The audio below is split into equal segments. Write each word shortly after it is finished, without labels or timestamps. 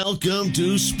Welcome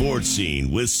to Sports Scene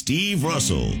with Steve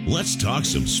Russell. Let's talk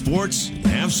some sports and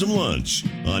have some lunch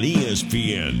on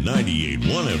ESPN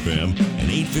 98.1 FM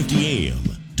and 850 AM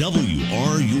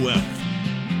WRUF.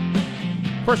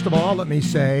 First of all, let me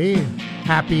say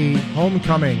happy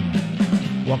homecoming.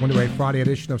 Welcome to a Friday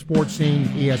edition of Sports Scene,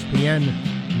 ESPN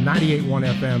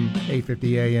 98.1 FM,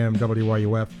 850 AM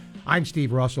WRUF. I'm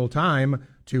Steve Russell. Time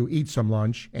to eat some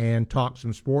lunch and talk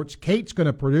some sports. Kate's going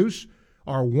to produce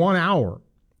our 1 hour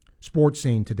Sports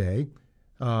Scene today.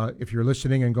 If you're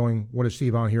listening and going, what is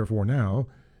Steve on here for now?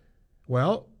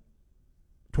 Well,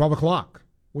 12 o'clock.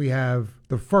 We have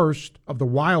the first of the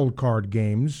wild card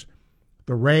games,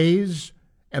 the Rays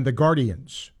and the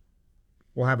Guardians.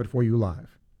 We'll have it for you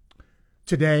live.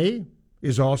 Today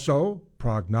is also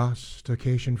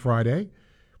Prognostication Friday.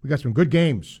 We got some good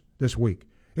games this week.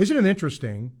 Isn't it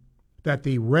interesting that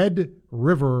the Red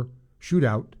River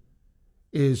Shootout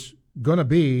is going to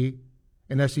be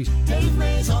an SEC? Dave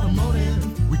Mays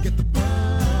Automotive, we get the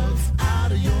bugs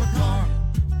out of your car.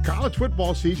 College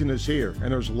football season is here,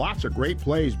 and there's lots of great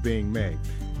plays being made.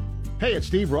 Hey, it's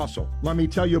Steve Russell. Let me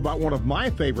tell you about one of my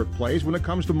favorite plays when it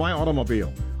comes to my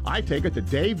automobile. I take it to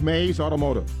Dave Mays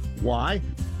Automotive. Why?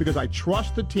 Because I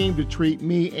trust the team to treat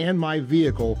me and my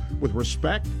vehicle with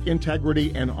respect,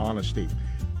 integrity, and honesty.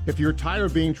 If you're tired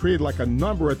of being treated like a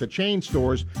number at the chain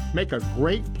stores, make a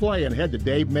great play and head to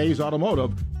Dave Mays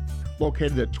Automotive,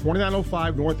 located at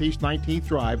 2905 Northeast 19th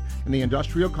Drive in the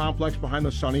industrial complex behind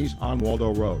the Sunnies on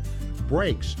Waldo Road.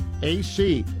 Brakes,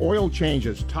 AC, oil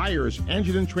changes, tires,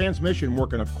 engine and transmission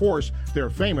work, and of course, their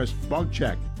famous bug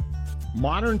check.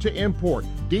 Modern to import,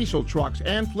 diesel trucks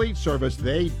and fleet service,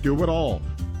 they do it all.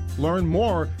 Learn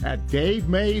more at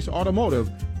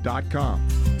DaveMaysAutomotive.com.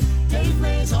 Dave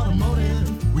Mays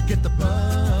Automotive, we get the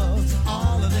bugs,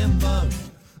 all of them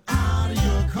bugs, out of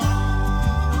your car.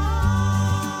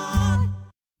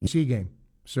 SEC game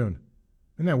soon.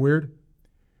 Isn't that weird?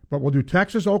 But we'll do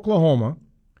Texas, Oklahoma,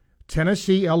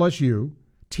 Tennessee, LSU,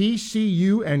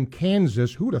 TCU, and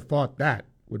Kansas. Who'd have thought that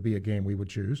would be a game we would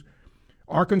choose?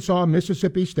 Arkansas,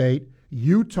 Mississippi State,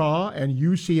 Utah, and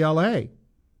UCLA.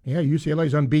 Yeah,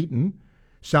 UCLA's unbeaten.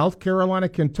 South Carolina,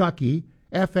 Kentucky,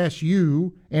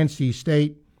 FSU, NC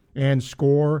State, and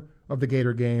score of the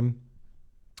Gator game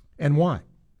and why.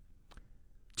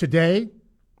 Today,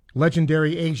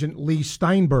 legendary agent Lee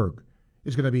Steinberg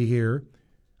is going to be here.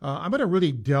 I'm going to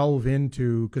really delve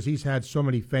into, because he's had so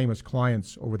many famous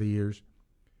clients over the years,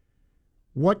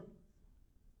 what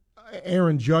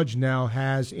Aaron Judge now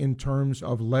has in terms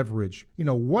of leverage. You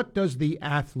know, what does the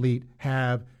athlete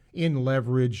have in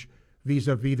leverage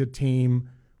vis-a-vis the team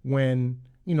when,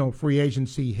 you know, free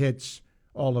agency hits,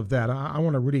 all of that. I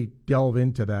want to really delve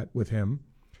into that with him.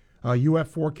 UF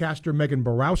forecaster Megan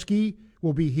Borowski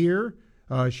will be here.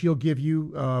 She'll give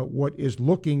you what is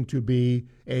looking to be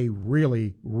a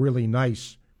really, really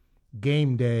nice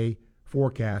game day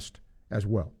forecast as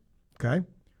well. Okay?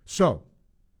 So,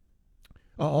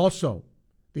 also,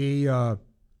 the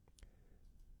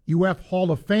UF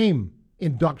Hall of Fame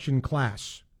induction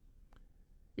class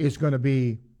is going to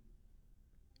be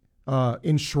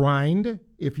enshrined,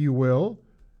 if you will,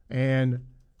 and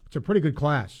it's a pretty good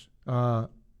class.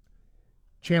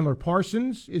 Chandler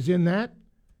Parsons is in that.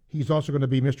 He's also going to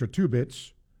be Mr. Two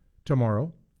Bits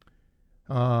tomorrow.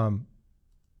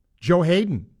 Joe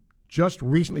Hayden, just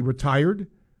recently retired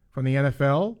from the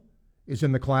NFL, is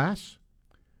in the class.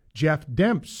 Jeff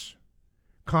Demps,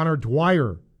 Connor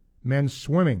Dwyer, men's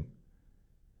swimming.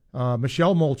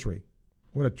 Michelle Moultrie,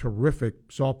 what a terrific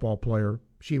softball player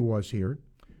she was here.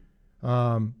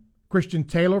 Christian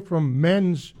Taylor from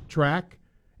men's track,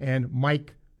 and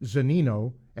Mike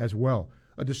Zanino as well.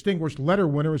 A distinguished letter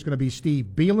winner is going to be Steve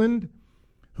Beeland,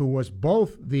 who was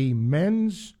both the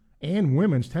men's and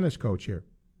women's tennis coach here.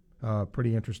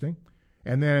 Pretty interesting.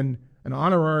 And then an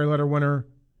honorary letter winner,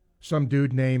 some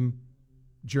dude named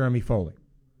Jeremy Foley.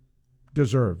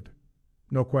 Deserved.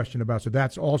 No question about it. So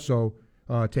that's also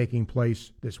taking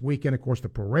place this weekend. Of course, the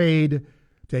parade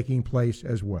taking place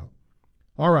as well.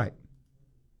 All right.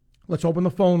 Let's open the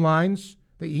phone lines,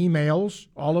 the emails,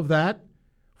 all of that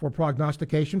for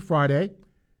Prognostication Friday,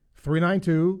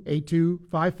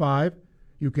 392-8255.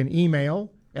 You can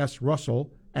email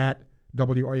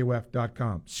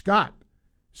srussell@wruf.com. Scott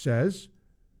says,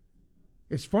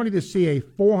 it's funny to see a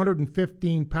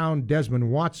 415-pound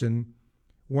Desmond Watson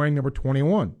wearing number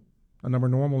 21, a number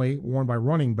normally worn by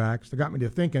running backs. That got me to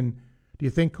thinking, do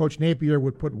you think Coach Napier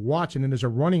would put Watson in as a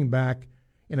running back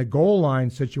in a goal line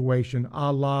situation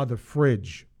a la the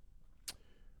fridge?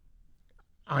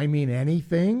 I mean,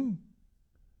 anything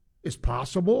is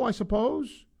possible, I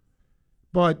suppose.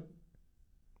 But,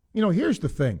 you know, here's the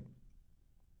thing.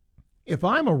 if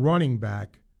I'm a running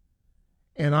back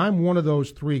and I'm one of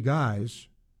those three guys,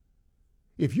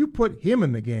 if you put him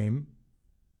in the game,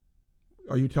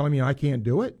 are you telling me I can't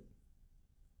do it?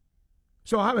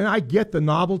 So, I mean, I get the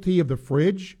novelty of the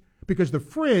fridge because the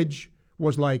fridge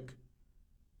was like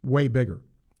way bigger.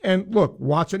 And look,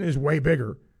 Watson is way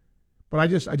bigger. But I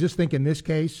just think in this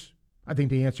case, I think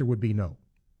the answer would be no.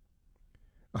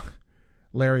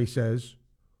 Larry says,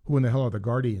 who in the hell are the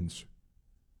Guardians?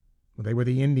 Well, they were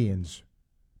the Indians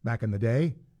back in the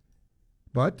day.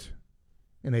 But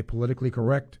in a politically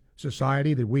correct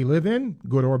society that we live in,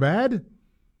 good or bad,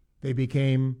 they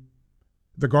became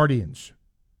the Guardians.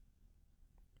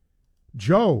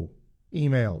 Joe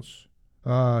emails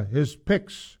his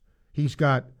picks. He's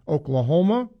got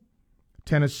Oklahoma,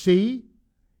 Tennessee,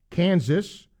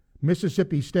 Kansas,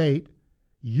 Mississippi State,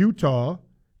 Utah,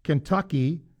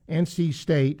 Kentucky, NC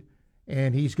State,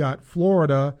 and he's got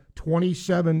Florida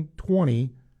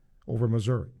 27-20 over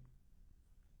Missouri.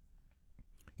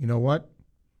 You know what?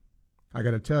 I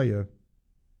got to tell you,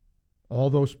 all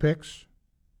those picks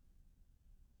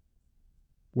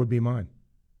would be mine.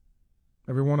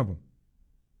 Every one of them.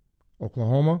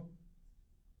 Oklahoma,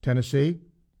 Tennessee,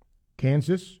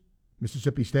 Kansas,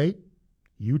 Mississippi State,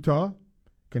 Utah,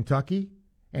 Kentucky,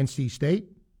 NC State,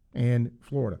 and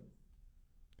Florida.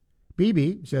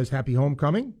 BB says, happy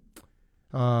homecoming.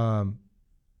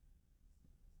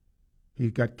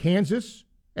 He's got Kansas,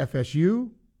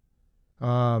 FSU.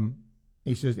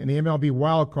 He says, in the MLB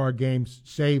wildcard games,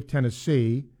 save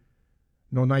Tennessee.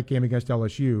 No night game against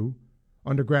LSU.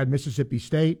 Undergrad, Mississippi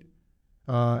State.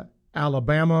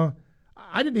 Alabama.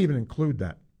 I didn't even include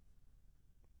that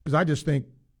because I just think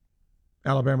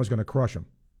Alabama's going to crush them.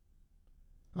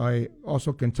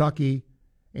 Also Kentucky,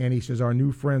 and he says our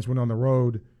new friends went on the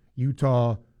road,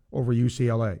 Utah over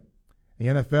UCLA. The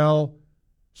NFL,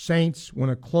 Saints win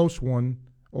a close one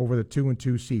over the 2-2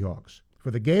 Seahawks.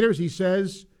 For the Gators, he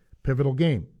says, pivotal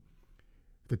game.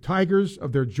 If the Tigers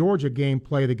of their Georgia game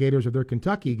play the Gators of their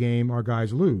Kentucky game, our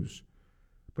guys lose.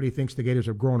 But he thinks the Gators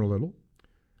have grown a little.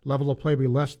 Level of play will be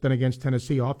less than against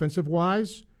Tennessee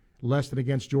offensive-wise, less than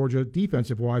against Georgia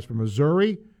defensive-wise for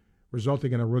Missouri,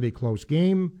 resulting in a really close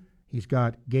game. He's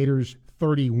got Gators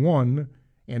 31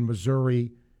 and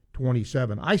Missouri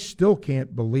 27. I still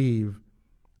can't believe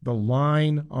the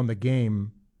line on the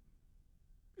game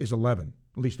is 11.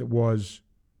 At least it was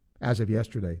as of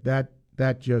yesterday.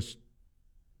 That just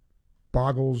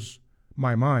boggles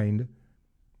my mind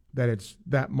that it's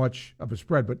that much of a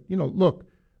spread. But, you know, look,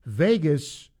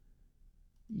 Vegas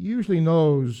usually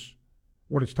knows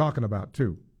what it's talking about,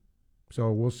 too.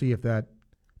 So we'll see if that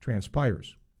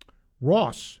transpires.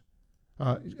 Ross,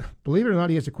 believe it or not,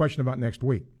 he has a question about next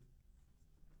week.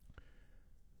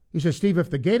 He says, Steve, if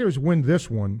the Gators win this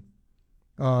one,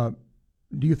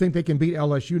 do you think they can beat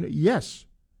LSU? Yes.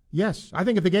 Yes. I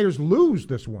think if the Gators lose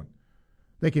this one,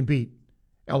 they can beat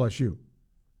LSU.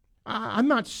 I'm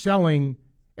not selling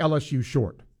LSU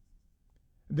short.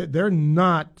 They're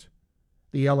not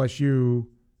the LSU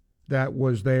that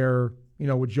was there, you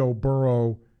know, with Joe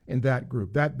Burrow and that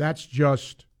group. That's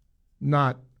just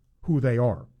not who they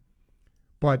are.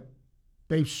 But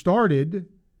they've started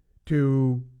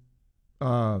to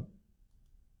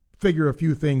figure a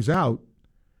few things out,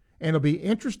 and it'll be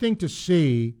interesting to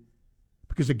see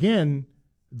because, again,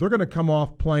 they're going to come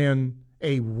off playing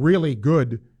a really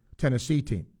good Tennessee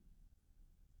team.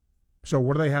 So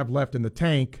what do they have left in the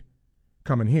tank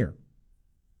coming here?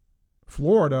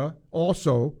 Florida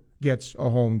also gets a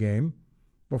home game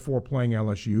before playing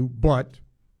LSU, but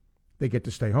they get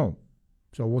to stay home.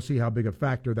 So we'll see how big a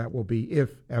factor that will be, if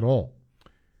at all.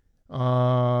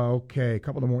 Okay, a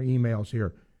couple of more emails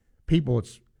here. People,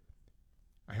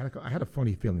 I had a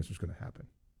funny feeling this was going to happen,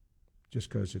 just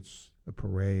because it's a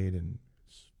parade and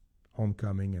it's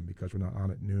homecoming, and because we're not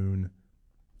on at noon.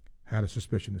 Had a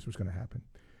suspicion this was going to happen.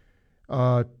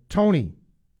 Tony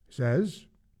says,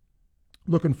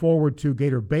 looking forward to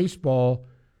Gator baseball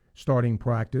starting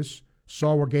practice.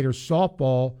 Saw where Gators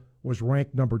softball was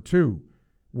ranked number 2.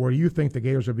 Where do you think the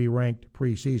Gators will be ranked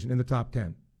preseason? In the top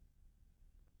 10.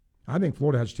 I think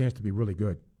Florida has a chance to be really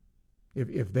good.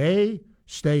 If they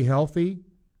stay healthy,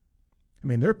 I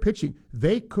mean, they're pitching.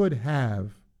 They could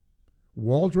have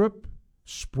Waldrop,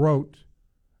 Sproat,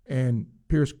 and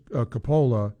Pierce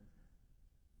Coppola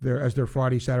there as their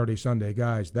Friday, Saturday, Sunday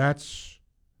guys. That's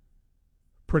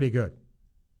pretty good.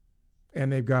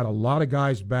 And they've got a lot of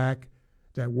guys back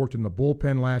that worked in the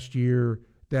bullpen last year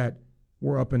that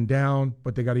were up and down,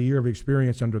 but they got a year of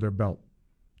experience under their belt.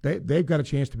 They've got a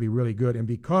chance to be really good. And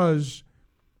because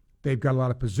they've got a lot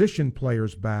of position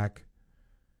players back,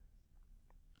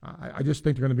 I just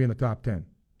think they're going to be in the top 10.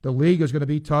 The league is going to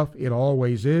be tough. It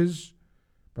always is.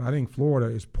 But I think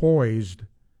Florida is poised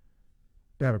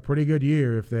to have a pretty good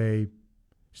year if they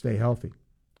stay healthy.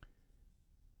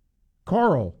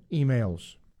 Carl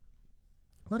emails.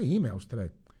 A lot of emails today.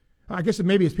 I guess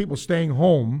maybe it's people staying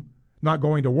home, not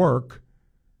going to work,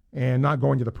 and not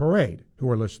going to the parade who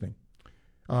are listening.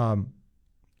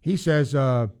 He says,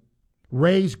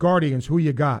 Rays, Guardians, who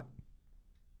you got?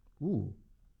 Ooh.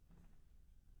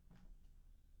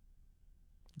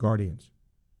 Guardians.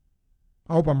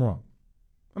 I hope I'm wrong.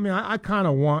 I mean, I kind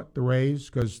of want the Rays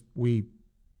because we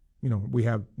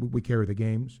carry the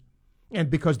games. And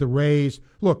because the Rays,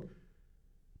 look,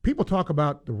 people talk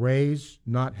about the Rays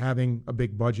not having a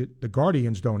big budget. The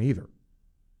Guardians don't either.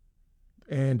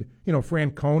 And,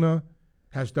 Francona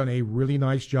has done a really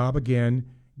nice job again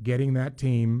getting that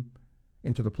team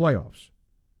into the playoffs.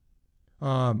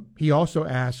 He also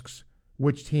asks,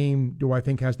 which team do I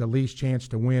think has the least chance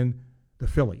to win? The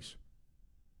Phillies.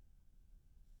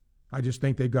 I just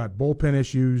think they've got bullpen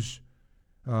issues.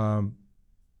 But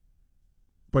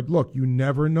look, you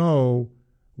never know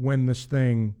when this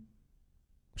thing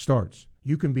starts.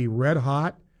 You can be red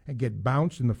hot and get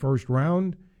bounced in the first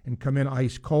round and come in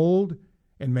ice cold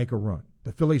and make a run.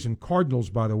 The Phillies and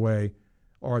Cardinals, by the way,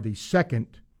 are the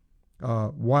second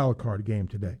wild card game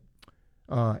today.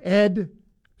 Ed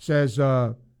says,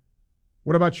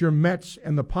 what about your Mets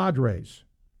and the Padres?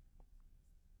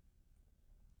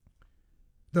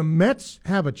 The Mets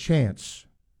have a chance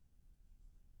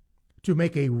to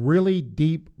make a really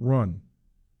deep run,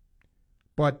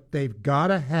 but they've got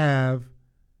to have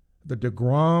the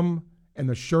DeGrom and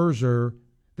the Scherzer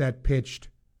that pitched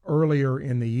earlier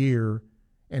in the year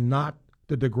and not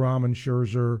the DeGrom and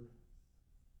Scherzer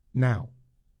now.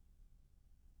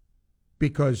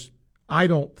 Because I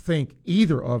don't think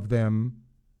either of them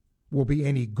will be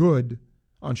any good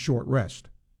on short rest.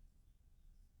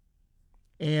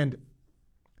 And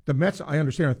the Mets, I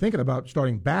understand, are thinking about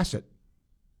starting Bassett.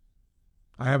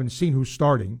 I haven't seen who's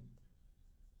starting.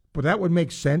 But that would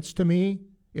make sense to me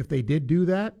if they did do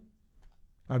that.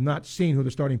 I've not seen who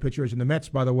the starting pitcher is. And the Mets,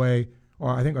 by the way,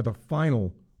 are the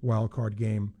final wild card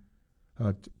game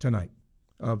tonight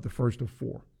of the first of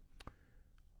four.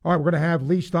 All right, we're going to have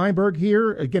Lee Steinberg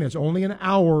here. Again, it's only an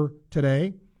hour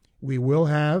today. We will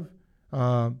have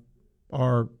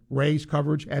our Rays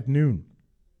coverage at noon.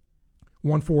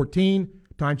 11:14.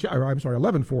 Time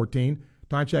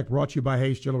check brought to you by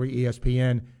Hayes Jewelry,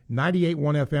 ESPN,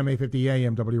 98.1 FM, 850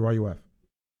 AM, WRUF.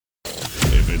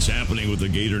 If it's happening with the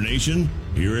Gator Nation,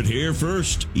 hear it here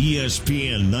first.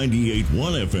 ESPN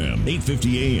 98.1 FM,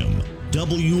 850 AM,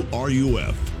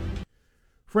 WRUF.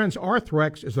 Friends,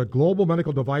 Arthrex is a global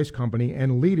medical device company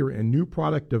and leader in new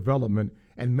product development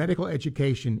and medical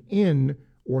education in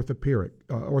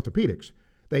orthopedics.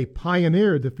 They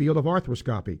pioneered the field of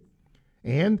arthroscopy,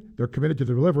 and they're committed to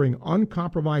delivering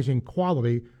uncompromising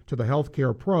quality to the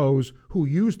healthcare pros who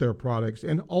use their products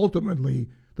and ultimately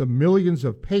the millions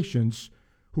of patients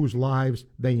whose lives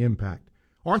they impact.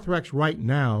 Arthrex right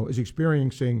now is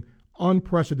experiencing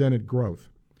unprecedented growth.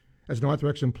 As an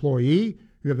Arthrex employee,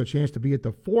 you have the chance to be at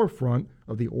the forefront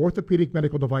of the orthopedic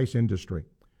medical device industry.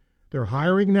 They're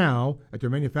hiring now at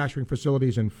their manufacturing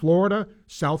facilities in Florida,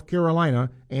 South Carolina,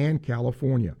 and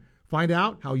California. Find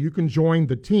out how you can join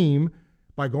the team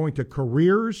by going to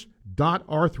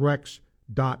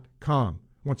careers.arthrex.com.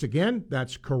 Once again,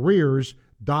 that's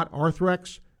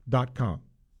careers.arthrex.com.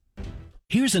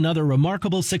 Here's another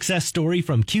remarkable success story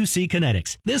from QC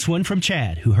Kinetics. This one from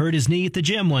Chad, who hurt his knee at the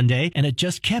gym one day, and it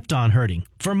just kept on hurting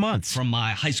for months. From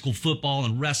my high school football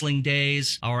and wrestling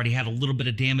days, I already had a little bit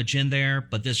of damage in there,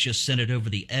 but this just sent it over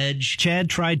the edge. Chad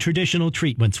tried traditional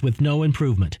treatments with no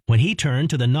improvement when he turned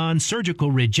to the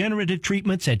non-surgical regenerative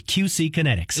treatments at QC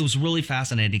Kinetics. It was really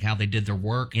fascinating how they did their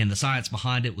work, and the science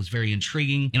behind it was very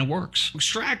intriguing, and it works.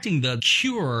 Extracting the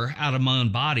cure out of my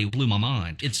own body blew my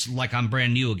mind. It's like I'm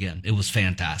brand new again. It was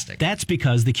fantastic. That's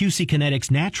because the QC Kinetics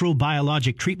natural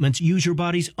biologic treatments use your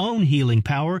body's own healing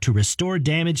power to restore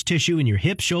damaged tissue in your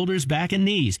hips, shoulders, back, and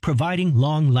knees, providing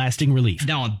long-lasting relief.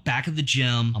 Now I'm back at the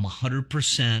gym. I'm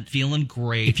 100% feeling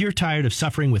great. If you're tired of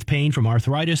suffering with pain from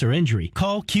arthritis or injury,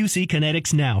 call QC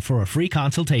Kinetics now for a free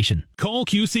consultation. Call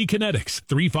QC Kinetics,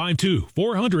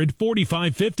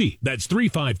 352-400-4550. That's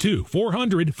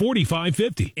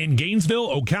 352-400-4550. In Gainesville,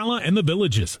 Ocala, and the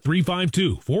Villages,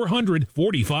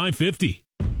 352-400-4550.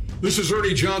 This is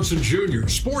Ernie Johnson Jr.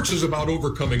 Sports is about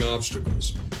overcoming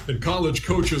obstacles, and college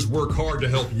coaches work hard to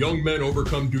help young men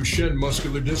overcome Duchenne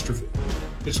muscular dystrophy.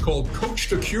 It's called Coach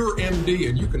to Cure MD,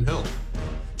 and you can help.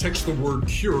 Text the word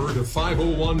CURE to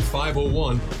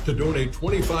 501-501 to donate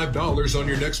 $25 on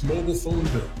your next mobile phone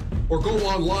bill. or go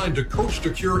online to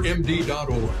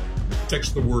CoachToCureMD.org.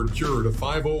 Text the word CURE to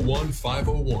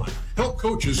 501-501. Help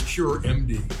coaches cure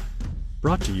MD.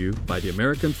 Brought to you by the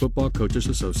American Football Coaches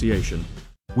Association.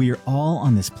 We are all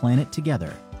on this planet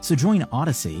together, so join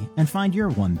Odyssey and find your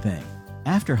one thing.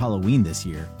 After Halloween this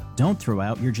year, don't throw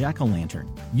out your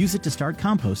jack-o'-lantern. Use it to start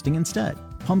composting instead.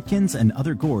 Pumpkins and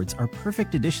other gourds are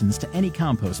perfect additions to any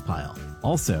compost pile.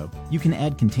 Also, you can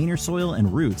add container soil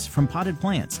and roots from potted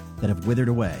plants that have withered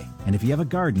away. And if you have a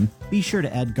garden, be sure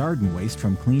to add garden waste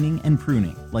from cleaning and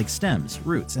pruning, like stems,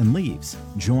 roots, and leaves.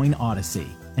 Join Odyssey,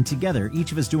 and together,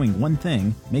 each of us doing one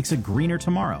thing makes a greener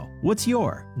tomorrow. What's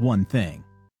your one thing?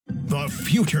 The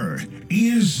future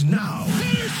is now.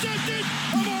 Intercepted!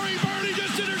 Amari Birdie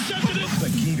just intercepted it! The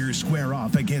Gators square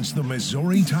off against the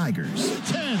Missouri Tigers.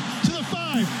 10 to the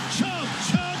 5. Chomp,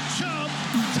 chomp, chomp.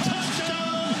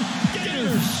 Touchdown,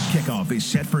 Gators! Kickoff is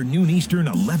set for noon Eastern,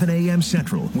 11 a.m.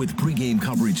 Central, with pregame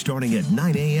coverage starting at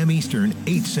 9 a.m. Eastern,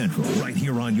 8 Central, right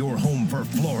here on your home for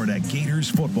Florida Gators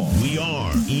football. We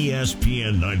are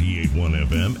ESPN 98.1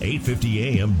 FM,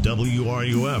 850 AM,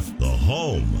 WRUF, the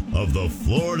home of the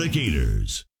Florida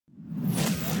Gators.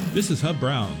 This is Hub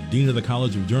Brown, Dean of the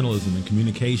College of Journalism and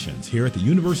Communications here at the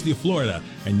University of Florida,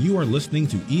 and you are listening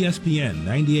to ESPN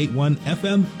 98.1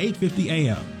 FM, 850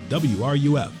 AM,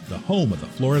 WRUF, the home of the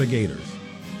Florida Gators.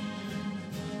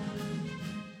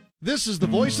 This is the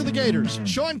voice of the Gators,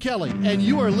 Sean Kelly, and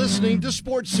you are listening to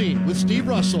Sports Scene with Steve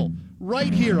Russell,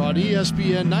 right here on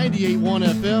ESPN 98.1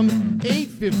 FM,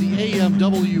 850 AM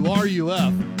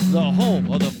WRUF, the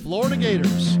home of the Florida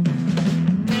Gators.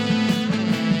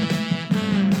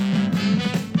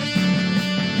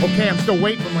 Okay, I'm still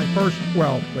waiting for my first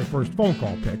phone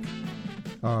call pick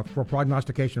for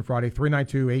Prognostication Friday,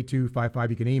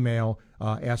 392-8255. You can email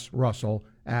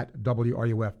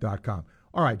srussell@wruf.com.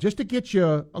 All right, just to get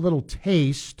you a little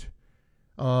taste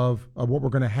of what we're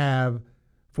going to have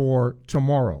for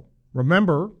tomorrow.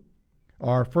 Remember,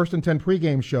 our First and 10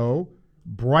 pregame show,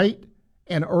 bright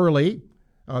and early,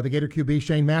 the Gator QB,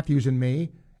 Shane Matthews and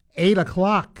me, 8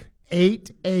 o'clock,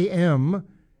 8 a.m.,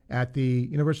 at the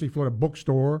University of Florida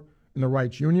bookstore in the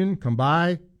Rights Union. Come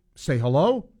by, say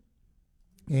hello,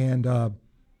 and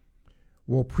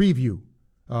we'll preview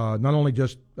not only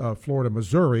just Florida,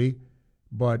 Missouri,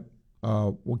 but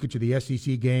we'll get you the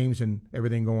SEC games and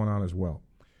everything going on as well.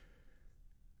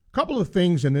 A couple of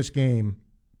things in this game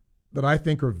that I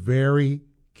think are very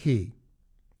key.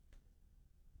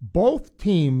 Both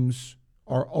teams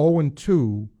are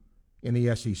 0-2 in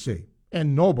the SEC.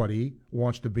 And nobody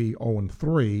wants to be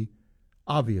 0-3,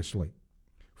 obviously.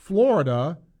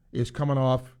 Florida is coming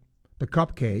off the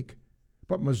cupcake,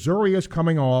 but Missouri is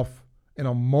coming off an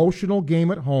emotional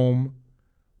game at home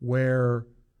where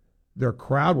their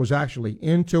crowd was actually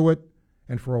into it,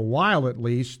 and for a while at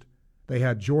least, they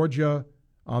had Georgia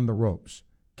on the ropes.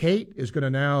 Kate is going to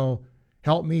now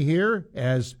help me here,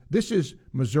 as this is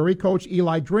Missouri coach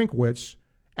Eli Drinkwitz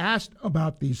asked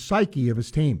about the psyche of his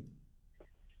team.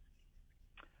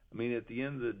 I mean, at the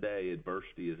end of the day,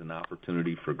 adversity is an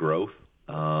opportunity for growth.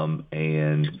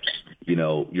 And, you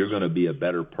know, you're going to be a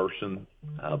better person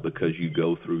because you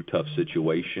go through tough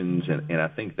situations. And I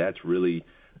think that's really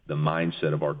the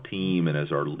mindset of our team and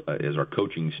as our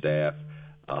coaching staff.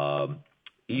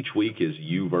 Each week is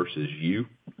you versus you.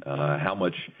 How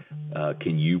much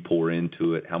can you pour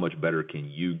into it? How much better can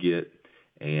you get?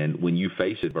 And when you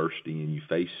face adversity and you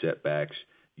face setbacks,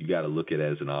 you got to look at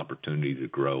it as an opportunity to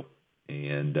grow.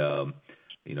 And,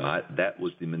 you know, that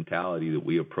was the mentality that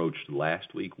we approached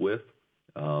last week with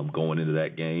going into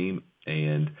that game.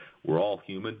 And we're all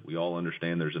human. We all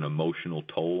understand there's an emotional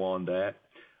toll on that.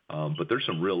 But there's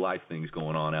some real-life things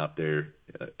going on out there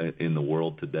in the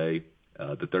world today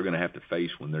that they're going to have to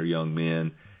face when they're young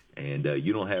men. And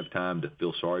you don't have time to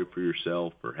feel sorry for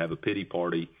yourself or have a pity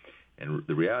party. And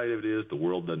the reality of it is the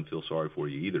world doesn't feel sorry for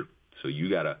you either. So you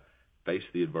got to face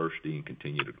the adversity and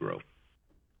continue to grow.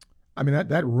 I mean,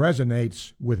 that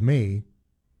resonates with me.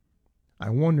 I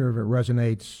wonder if it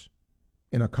resonates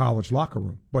in a college locker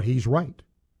room, but he's right.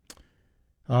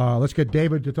 Let's get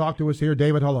David to talk to us here.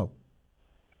 David, hello.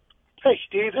 Hey,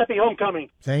 Steve. Happy homecoming.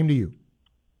 Same to you.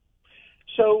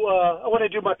 So I want to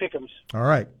do my pick'ems. All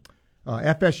right.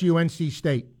 FSU, NC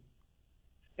State.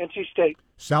 NC State.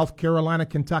 South Carolina,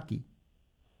 Kentucky.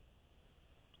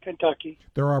 Kentucky.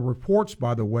 There are reports,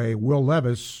 by the way, Will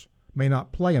Levis may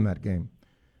not play in that game.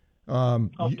 I'll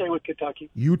stay with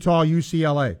Kentucky. Utah,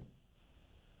 UCLA.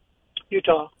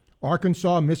 Utah.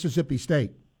 Arkansas, Mississippi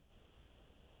State.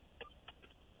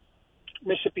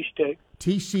 Mississippi State.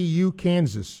 TCU,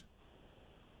 Kansas.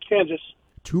 Kansas.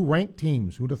 Two ranked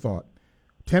teams. Who'd have thought?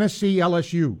 Tennessee,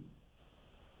 LSU.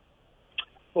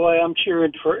 Boy, I'm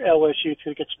cheering for LSU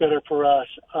to get better for us.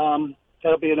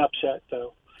 That'll be an upset,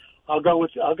 though. I'll go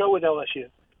with LSU.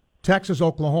 Texas,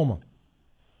 Oklahoma.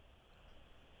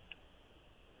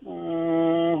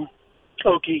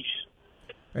 Okies.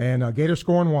 And Gator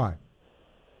score and why?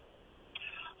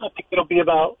 I think it'll be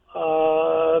about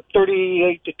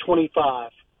 38-25.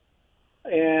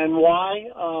 And why?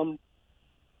 I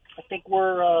think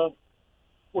we're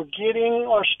getting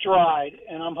our stride,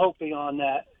 and I'm hoping on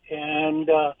that. And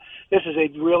this is a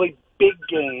really big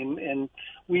game, and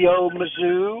we owe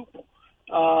Mizzou.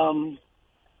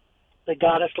 They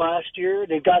got us last year.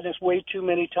 They've gotten us way too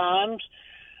many times.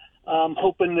 I'm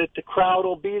hoping that the crowd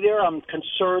will be there. I'm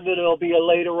concerned that it'll be a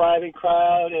late arriving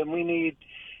crowd, and we need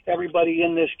everybody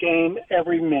in this game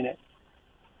every minute.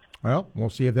 Well, we'll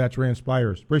see if that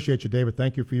transpires. Appreciate you, David.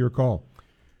 Thank you for your call.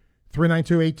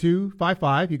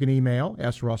 392-8255. You can email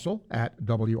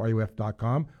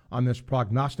srussell@wruf.com on this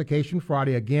Prognostication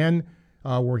Friday. Again,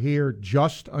 we're here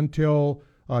just until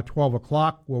 12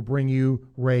 o'clock. We'll bring you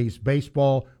Rays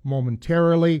baseball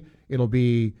momentarily. It'll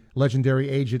be legendary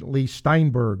agent Lee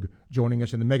Steinberg joining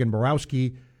us, and the Megan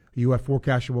Borowski, UF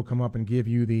forecaster, will come up and give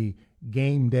you the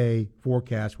game day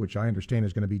forecast, which I understand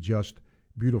is going to be just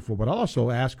beautiful. But I'll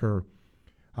also ask her,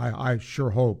 I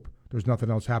sure hope there's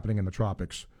nothing else happening in the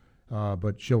tropics,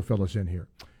 but she'll fill us in here.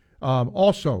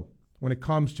 Also, when it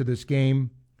comes to this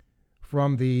game,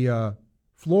 from the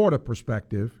Florida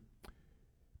perspective,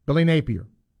 Billy Napier.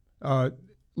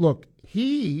 Look,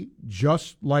 he,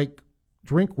 just like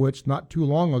Drinkwitz not too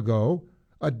long ago,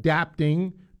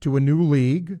 adapting to a new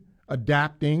league,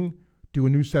 adapting to a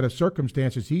new set of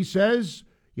circumstances. He says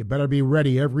you better be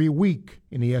ready every week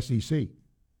in the SEC. I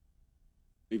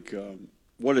think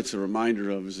what it's a reminder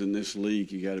of is in this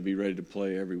league, you got to be ready to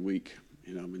play every week.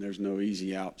 There's no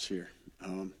easy outs here.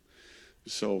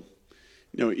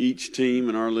 Each team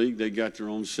in our league, they got their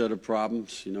own set of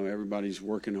problems. Everybody's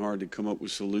working hard to come up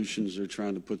with solutions. They're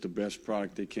trying to put the best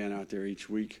product they can out there each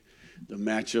week. The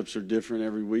matchups are different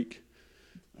every week,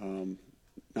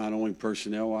 not only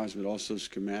personnel-wise, but also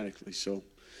schematically. So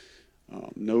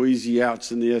no easy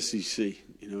outs in the SEC.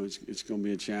 It's going to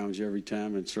be a challenge every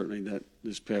time, and certainly that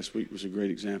this past week was a great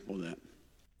example of that.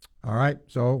 All right,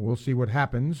 so we'll see what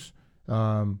happens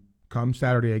come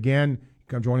Saturday again.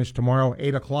 Come join us tomorrow,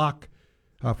 8 o'clock,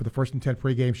 for the First and 10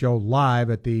 pregame show live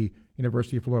at the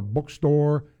University of Florida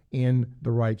bookstore in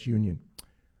the Rights Union.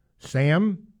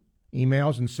 Sam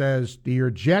emails and says, do your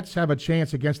Jets have a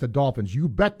chance against the Dolphins? You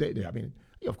bet they do.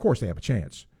 Of course they have a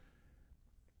chance.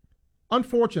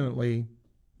 Unfortunately,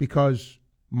 because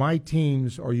my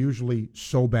teams are usually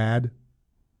so bad,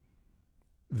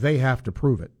 they have to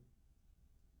prove it.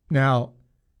 Now,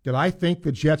 did I think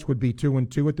the Jets would be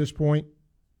 2-2 at this point?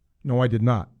 No, I did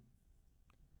not.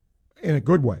 In a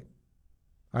good way.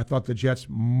 I thought the Jets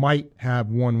might have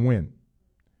one win.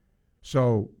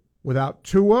 So, without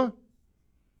Tua,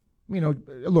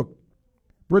 look,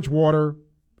 Bridgewater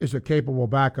is a capable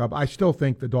backup. I still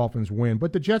think the Dolphins win,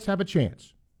 but the Jets have a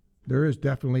chance. There is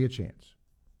definitely a chance.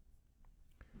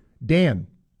 Dan,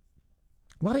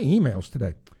 a lot of emails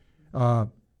today.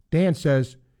 Dan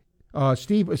says,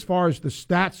 Steve, as far as the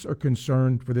stats are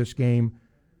concerned for this game,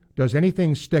 does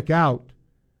anything stick out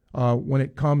when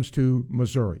it comes to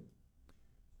Missouri?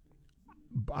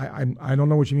 I don't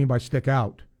know what you mean by stick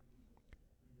out.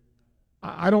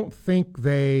 I don't think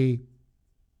they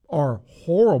are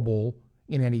horrible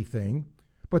in anything,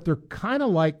 but they're kind of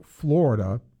like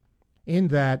Florida in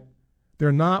that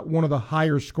they're not one of the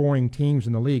higher scoring teams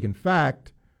in the league. In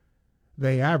fact,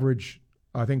 they average,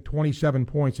 I think, 27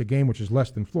 points a game, which is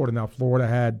less than Florida. Now, Florida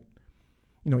had,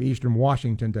 Eastern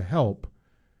Washington to help.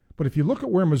 But if you look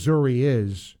at where Missouri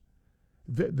is,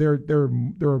 they're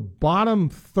bottom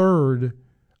third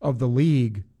of the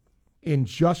league in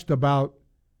just about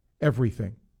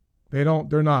everything.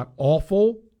 They're not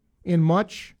awful in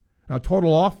much. Now,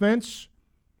 total offense,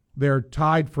 they're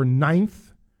tied for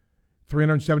 9th,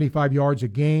 375 yards a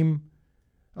game.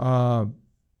 Running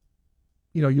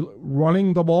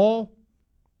the ball,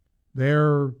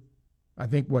 they're, I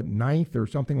think, 9th or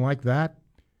something like that.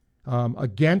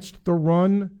 Against the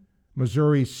run,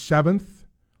 Missouri's 7th,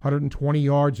 120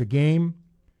 yards a game.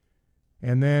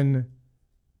 And then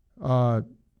on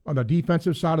the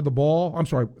defensive side of the ball,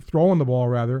 throwing the ball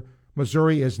rather,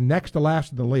 Missouri is next to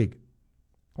last in the league.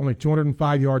 Only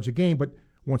 205 yards a game. But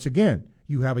once again,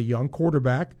 you have a young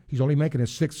quarterback. He's only making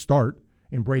his 6th start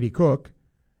in Brady Cook.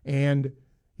 And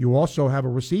you also have a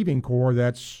receiving core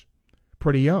that's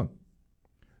pretty young.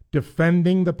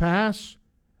 Defending the pass,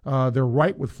 they're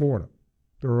right with Florida.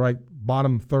 They're right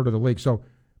bottom third of the league. So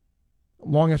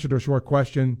long answer to a short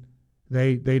question,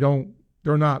 they don't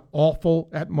They're not awful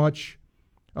at much,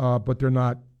 but they're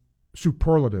not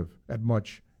superlative at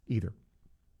much either.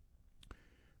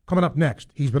 Coming up next,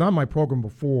 he's been on my program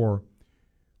before,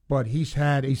 but he's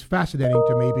fascinating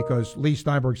to me because Lee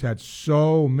Steinberg's had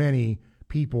so many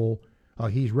people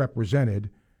he's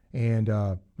represented, and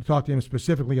we talked to him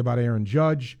specifically about Aaron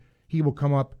Judge. He will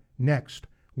come up next.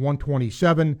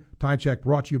 127, time check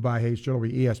brought to you by Hayes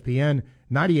Jewelry, ESPN,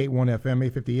 98.1 FM,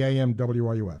 850 AM,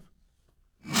 WRUF.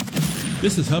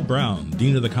 This is Hub Brown,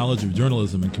 Dean of the College of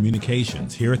Journalism and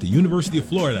Communications here at the University of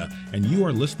Florida, and you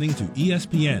are listening to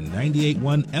ESPN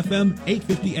 98.1 FM,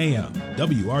 850 AM,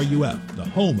 WRUF, the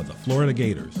home of the Florida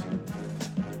Gators.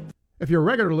 If you're a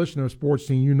regular listener of Sports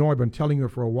Scene, you know I've been telling you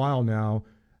for a while now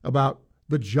about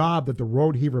the job that the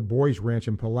Rodeheaver Boys Ranch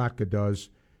in Palatka does,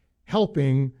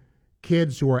 helping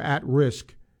kids who are at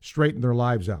risk straighten their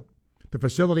lives out. The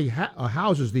facility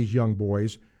houses these young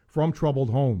boys from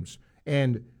troubled homes,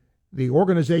 and the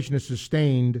organization is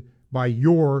sustained by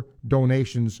your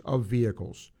donations of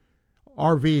vehicles,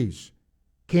 RVs,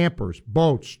 campers,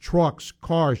 boats, trucks,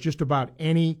 cars, just about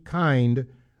any kind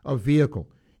of vehicle.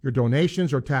 Your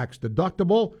donations are tax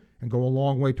deductible and go a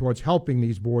long way towards helping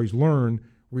these boys learn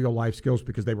real life skills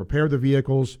because they repair the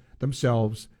vehicles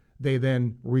themselves. They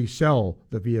then resell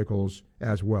the vehicles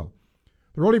as well.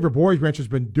 The Rodeheaver Boys Ranch has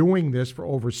been doing this for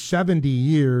over 70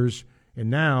 years,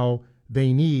 and now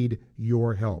they need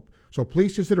your help. So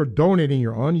please consider donating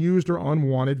your unused or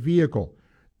unwanted vehicle.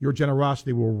 Your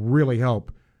generosity will really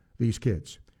help these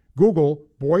kids. Google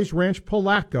Boys Ranch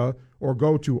Palatka or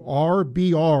go to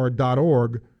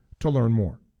rbr.org to learn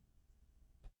more.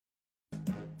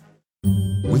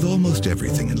 With almost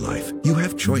everything in life, you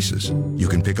have choices. You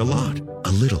can pick a lot,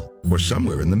 a little, or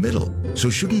somewhere in the middle. So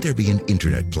shouldn't there be an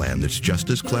internet plan that's just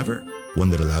as clever? One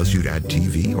that allows you to add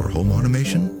TV or home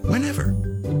automation whenever.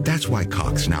 That's why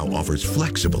Cox now offers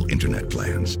flexible internet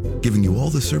plans, giving you all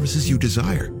the services you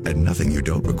desire and nothing you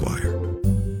don't require.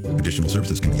 Additional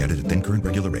services can be added at then current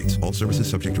regular rates. All services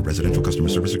subject to residential customer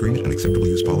service agreement and acceptable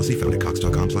use policy found at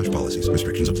cox.com/policies.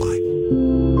 Restrictions apply.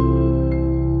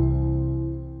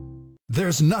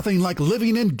 There's nothing like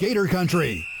living in Gator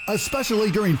Country,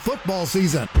 especially during football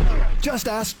season. Just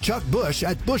ask Chuck Bush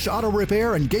at Bush Auto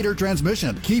Repair and Gator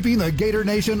Transmission, keeping the Gator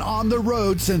Nation on the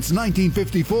road since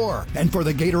 1954. And for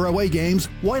the Gator away games,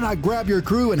 why not grab your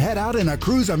crew and head out in a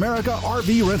Cruise America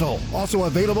RV rental? Also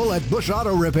available at Bush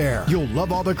Auto Repair. You'll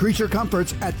love all the creature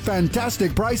comforts at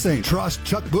fantastic pricing. Trust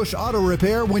Chuck Bush Auto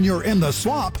Repair when you're in the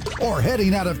swamp or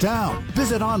heading out of town.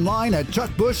 Visit online at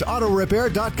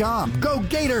chuckbushautorepair.com. Go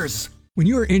Gators! When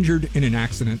you are injured in an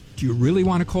accident, do you really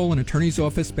want to call an attorney's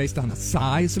office based on the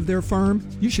size of their firm?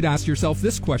 You should ask yourself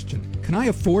this question. Can I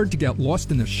afford to get lost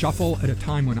in the shuffle at a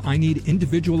time when I need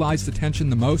individualized attention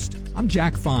the most? I'm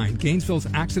Jack Fine, Gainesville's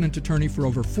accident attorney for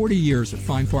over 40 years at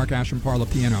Fine, Fark, Ash, and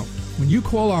Parlapiano. When you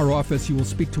call our office, you will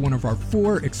speak to one of our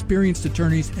 4 experienced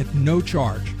attorneys at no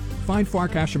charge. Fine,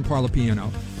 Fark, Ash, and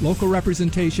Parlapiano. Local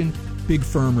representation, big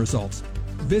firm results.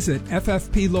 Visit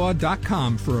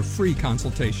ffplaw.com for a free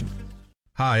consultation.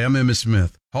 Hi, I'm Emmitt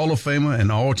Smith, Hall of Famer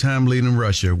and all-time leading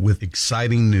rusher with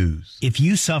exciting news. If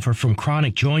you suffer from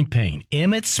chronic joint pain,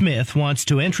 Emmitt Smith wants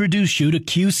to introduce you to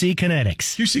QC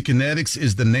Kinetics. QC Kinetics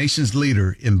is the nation's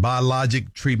leader in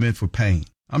biologic treatment for pain.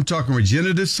 I'm talking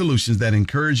regenerative solutions that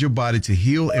encourage your body to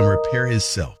heal and repair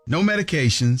itself. No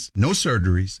medications, no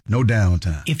surgeries, no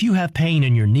downtime. If you have pain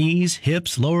in your knees,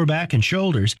 hips, lower back, and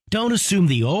shoulders, don't assume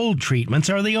the old treatments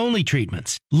are the only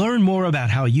treatments. Learn more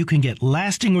about how you can get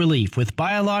lasting relief with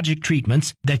biologic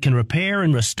treatments that can repair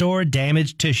and restore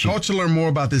damaged tissue. Call to learn more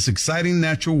about this exciting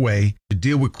natural way to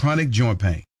deal with chronic joint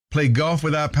pain. Play golf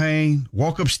without pain,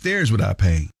 walk upstairs without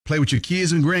pain, play with your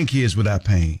kids and grandkids without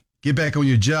pain. Get back on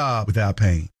your job without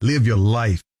pain. Live your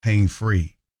life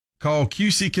pain-free. Call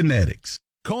QC Kinetics.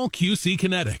 Call QC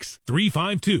Kinetics,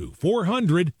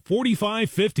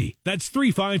 352-400-4550. That's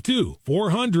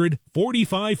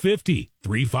 352-400-4550.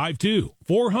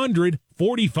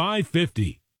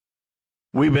 352-400-4550.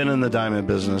 We've been in the diamond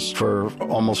business for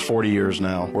almost 40 years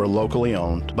now. We're locally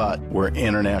owned, but we're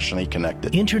internationally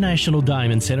connected. International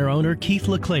Diamond Center owner Keith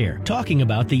LeClaire talking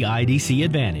about the IDC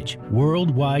advantage,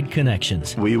 worldwide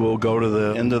connections. We will go to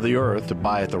the end of the earth to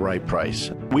buy at the right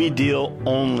price. We deal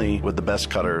only with the best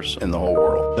cutters in the whole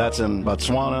world. That's in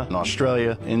Botswana, in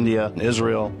Australia, India,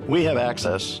 Israel. We have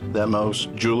access that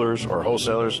most jewelers or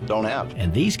wholesalers don't have.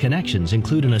 And these connections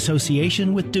include an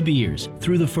association with De Beers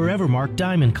through the Forevermark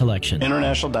Diamond Collection.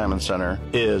 International Diamond Center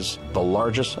is the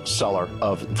largest seller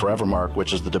of Forevermark,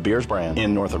 which is the De Beers brand,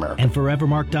 in North America. And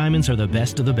Forevermark diamonds are the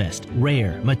best of the best.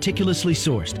 Rare, meticulously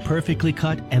sourced, perfectly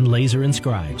cut, and laser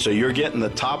inscribed. So you're getting the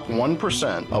top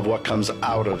 1% of what comes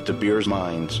out of De Beers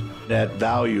mines at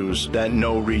values that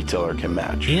no retailer can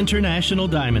match. International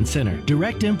Diamond Center.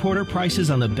 Direct importer prices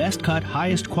on the best cut,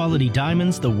 highest quality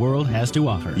diamonds the world has to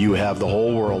offer. You have the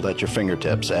whole world at your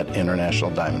fingertips at International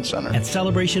Diamond Center. At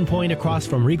Celebration Point across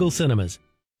from Regal Cinemas.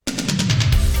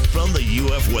 From the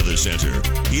UF Weather Center,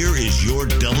 here is your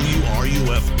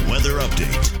WRUF weather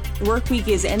update. The work week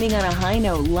is ending on a high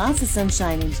note. Lots of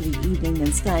sunshine into the evening,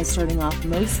 then skies starting off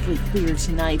mostly clear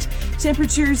tonight.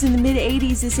 Temperatures in the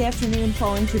mid-80s this afternoon,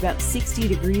 falling to about 60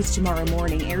 degrees tomorrow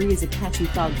morning. Areas of patchy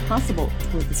fog possible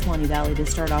toward the Swanee Valley to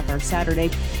start off our Saturday.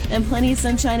 And plenty of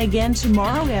sunshine again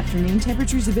tomorrow afternoon.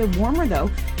 Temperatures a bit warmer, though.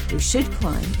 They should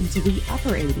climb into the upper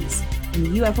 80s.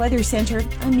 In the UF Weather Center,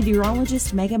 I'm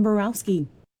meteorologist Megan Borowski.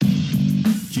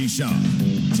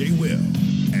 Keyshawn, J. Will,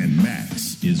 and Max.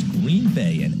 Is Green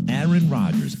Bay and Aaron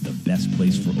Rodgers the best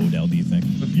place for Odell, do you think?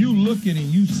 If you looking and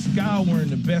you scouring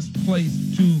the best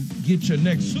place to get your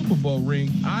next Super Bowl ring,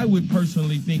 I would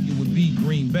personally think it would be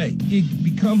Green Bay. It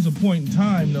becomes a point in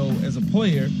time, though, as a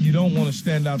player, you don't want to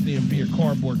stand out there and be a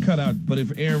cardboard cutout. But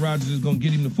if Aaron Rodgers is going to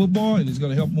get him the football and it's going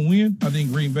to help him win, I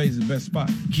think Green Bay is the best spot.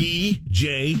 Key,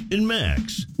 Jay, and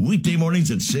Max. Weekday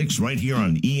mornings at 6 right here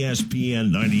on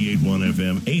ESPN 98.1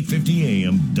 FM, 850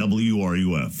 AM,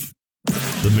 WRUF.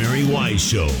 The Mary Wise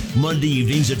Show, Monday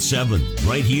evenings at 7,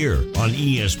 right here on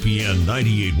ESPN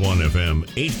 98.1 FM,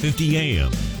 850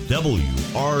 AM,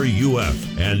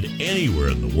 WRUF, and anywhere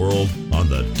in the world on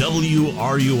the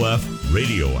WRUF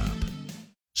radio app.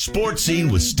 Sports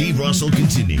Scene with Steve Russell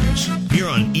continues here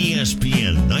on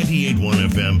ESPN 98.1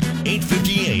 FM,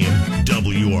 850 AM,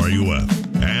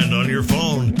 WRUF, and on your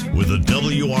phone with the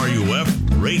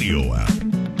WRUF radio app.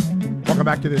 Welcome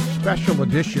back to this special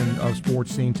edition of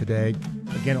Sports Scene today.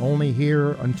 Again, only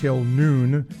here until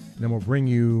noon, and then we'll bring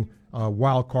you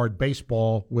wild card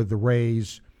baseball with the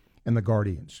Rays and the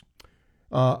Guardians.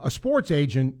 A sports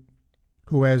agent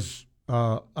who has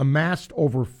amassed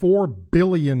over $4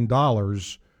 billion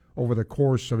over the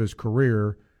course of his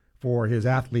career for his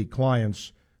athlete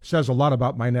clients says a lot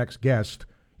about my next guest,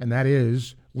 and that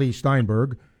is Lee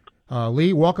Steinberg.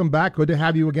 Lee, welcome back. Good to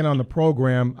have you again on the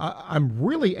program. I'm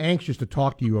really anxious to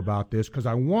talk to you about this because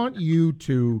I want you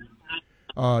to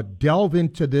delve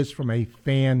into this from a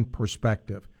fan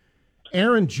perspective.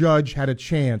 Aaron Judge had a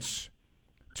chance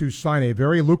to sign a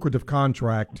very lucrative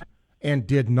contract and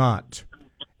did not.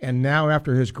 And now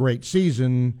after his great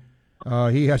season,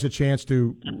 he has a chance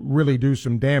to really do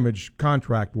some damage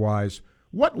contract-wise.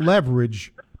 What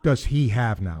leverage does he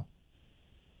have now?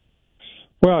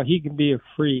 Well, he can be a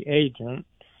free agent,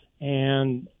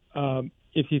 and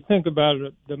if you think about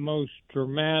it, the most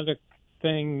dramatic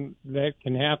thing that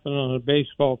can happen on a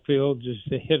baseball field is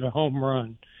to hit a home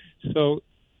run. So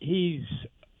he's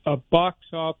a box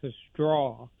office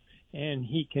draw, and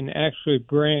he can actually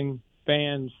bring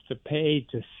fans to pay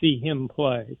to see him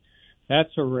play.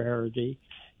 That's a rarity.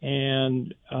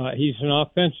 And he's an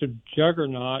offensive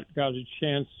juggernaut, got a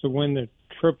chance to win the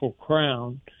Triple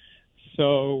Crown.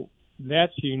 So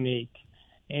that's unique.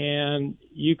 And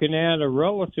you can add a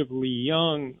relatively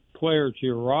young player to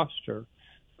your roster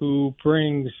who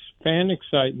brings fan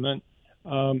excitement,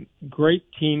 great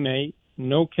teammate,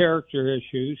 no character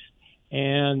issues,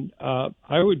 and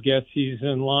I would guess he's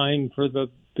in line for the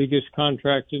biggest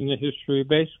contract in the history of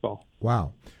baseball.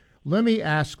 Wow. Let me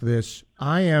ask this.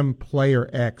 I am player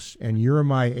X, and you're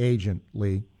my agent,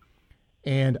 Lee,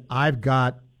 and I've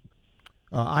got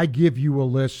I give you a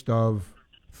list of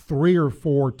 3 or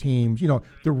 4 teams. You know,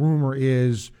 the rumor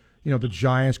is, you know, the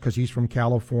Giants because he's from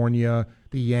California,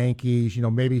 the Yankees, you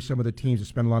know, maybe some of the teams that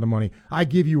spend a lot of money. I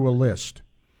give you a list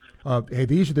of, hey,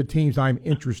 these are the teams I'm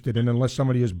interested in unless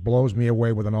somebody just blows me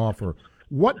away with an offer.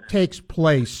 What takes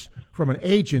place from an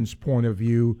agent's point of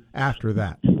view after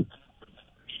that?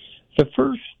 The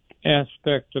first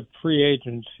aspect of free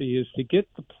agency is to get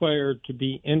the player to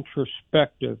be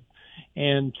introspective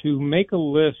and to make a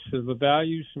list of the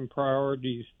values and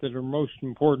priorities that are most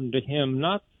important to him,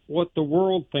 not what the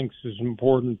world thinks is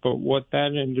important, but what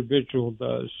that individual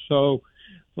does. So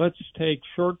let's take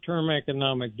short-term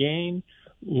economic gain,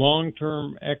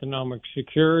 long-term economic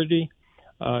security,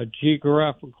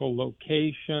 geographical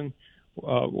location,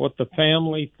 what the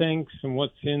family thinks and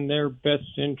what's in their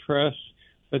best interest.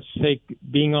 Let's take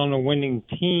being on a winning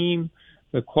team,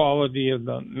 the quality of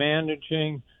the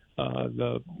managing,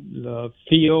 the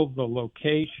field, the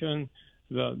location,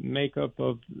 the makeup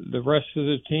of the rest of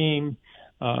the team,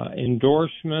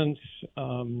 endorsements,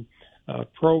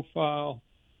 profile.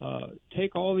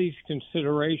 Take all these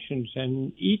considerations,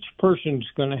 and each person's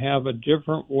going to have a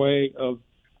different way of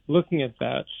looking at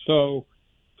that. So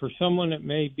for someone, it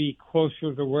may be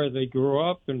closer to where they grew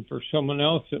up, and for someone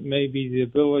else, it may be the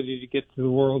ability to get to the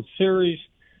World Series.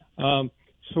 So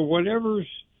whatever's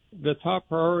the top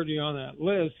priority on that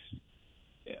list,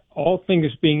 all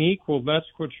things being equal, that's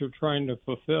what you're trying to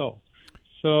fulfill.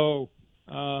 So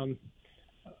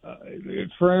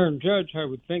for Aaron Judge, I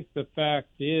would think the fact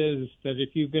is that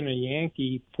if you've been a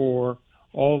Yankee for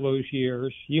all those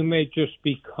years, you may just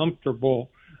be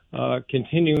comfortable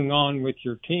continuing on with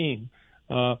your team.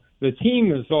 The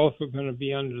team is also going to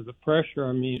be under the pressure.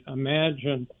 I mean,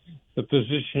 imagine the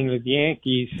position of the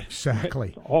Yankees.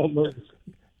 Exactly. All those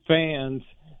fans,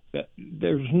 that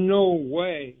there's no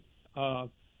way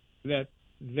that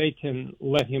they can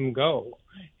let him go.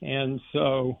 And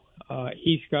so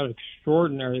he's got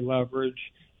extraordinary leverage.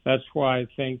 That's why I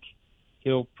think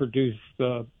he'll produce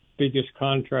the biggest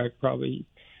contract. Probably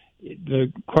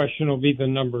the question will be the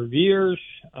number of years.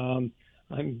 I'm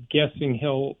guessing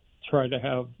he'll try to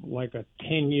have like a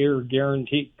 10-year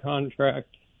guaranteed contract,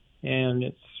 and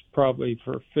it's probably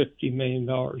for $50 million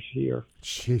a year.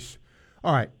 Jeez.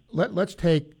 All right, let's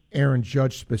take Aaron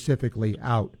Judge specifically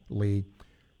out, Lee.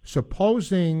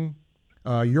 Supposing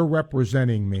you're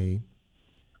representing me,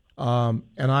 and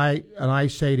I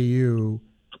say to you,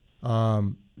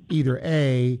 either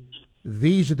A,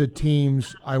 these are the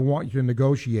teams I want you to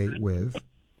negotiate with,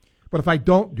 but if I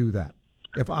don't do that,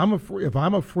 if I'm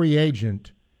a free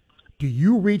agent, do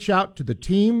you reach out to the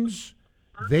teams?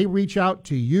 They reach out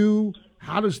to you?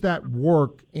 How does that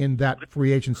work in that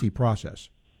free agency process?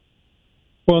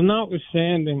 Well,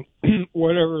 notwithstanding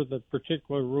whatever the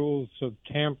particular rules of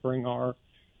tampering are,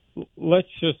 let's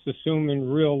just assume in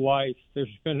real life there's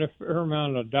been a fair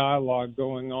amount of dialogue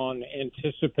going on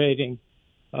anticipating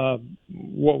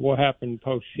what will happen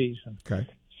postseason. Okay.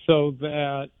 So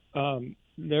that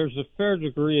there's a fair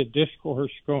degree of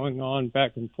discourse going on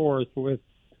back and forth with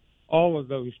all of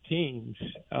those teams.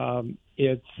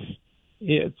 It's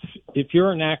if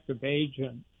you're an active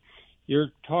agent,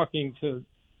 you're talking to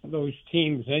those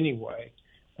teams anyway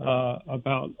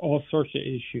about all sorts of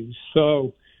issues.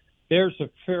 So there's a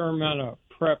fair amount of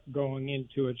prep going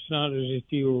into it. It's not as if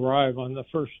you arrive on the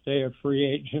first day of free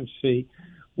agency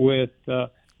with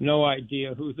no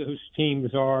idea who those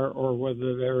teams are or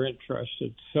whether they're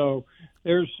interested. So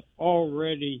there's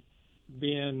already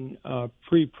been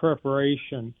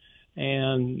pre-preparation,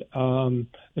 and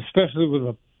especially with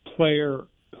a player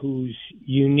who's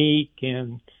unique,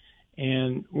 and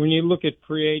when you look at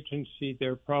free agency,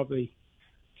 there are probably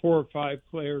 4 or 5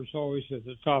 players always at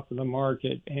the top of the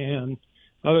market, and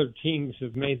other teams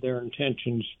have made their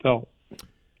intentions felt.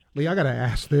 Lee, I got to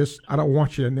ask this. I don't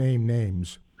want you to name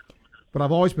names, but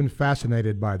I've always been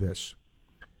fascinated by this.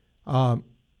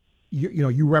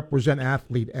 You represent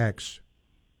athlete X,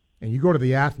 and you go to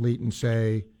the athlete and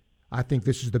say, I think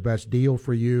this is the best deal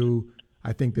for you.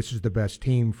 I think this is the best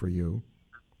team for you.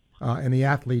 And the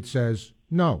athlete says,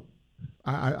 no,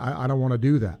 I don't want to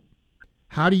do that.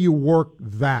 How do you work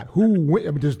that?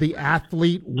 Does the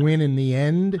athlete win in the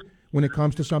end when it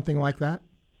comes to something like that?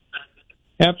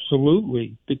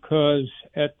 Absolutely, because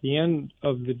at the end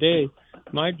of the day,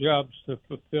 my job's to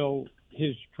fulfill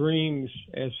his dreams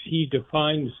as he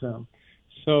defines them.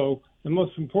 So the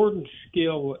most important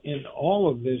skill in all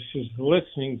of this is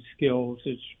listening skills.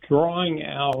 It's drawing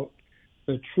out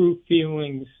the true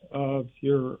feelings of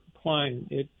your client.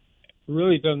 It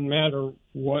really doesn't matter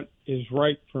what is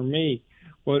right for me.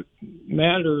 What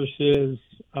matters is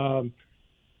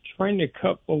trying to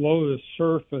cut below the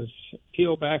surface,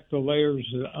 peel back the layers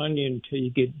of the onion until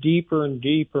you get deeper and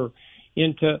deeper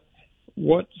into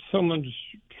what someone's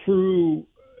true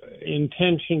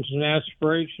intentions and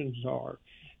aspirations are.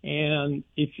 And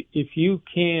if you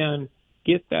can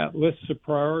get that list of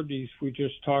priorities we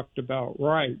just talked about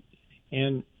right,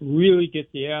 and really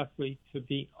get the athlete to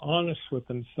be honest with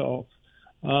themselves,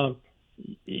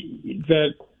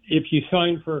 that if you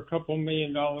sign for a couple $1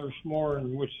 million more,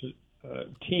 in which a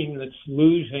team that's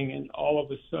losing, and all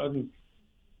of a sudden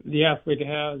the athlete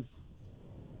has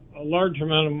a large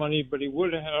amount of money, but he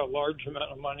would have had a large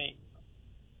amount of money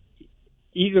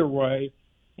either way,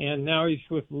 and now he's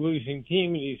with a losing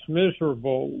team and he's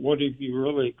miserable, what have you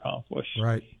really accomplished?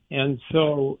 Right. And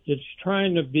so it's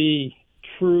trying to be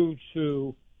true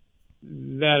to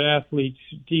that athlete's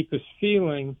deepest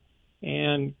feeling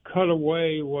and cut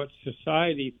away what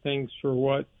society thinks or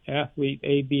what athlete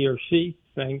A, B, or C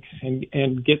thinks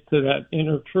and get to that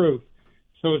inner truth.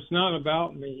 So it's not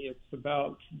about me. It's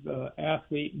about the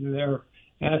athlete and their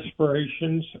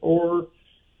aspirations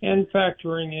and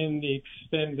factoring in the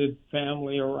extended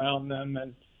family around them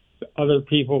and other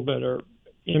people that are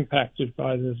impacted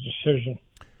by the decision.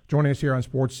 Joining us here on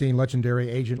Sports Scene, legendary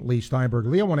agent Lee Steinberg.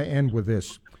 Lee, I want to end with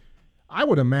this. I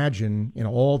would imagine in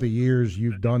all the years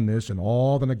you've done this and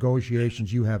all the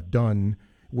negotiations you have done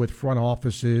with front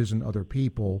offices and other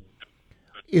people,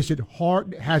 is it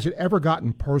hard? Has it ever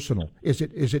gotten personal? Is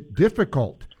it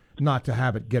difficult not to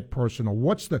have it get personal?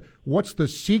 What's the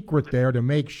secret there to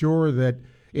make sure that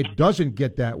it doesn't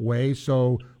get that way,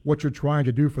 so what you're trying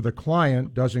to do for the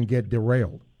client doesn't get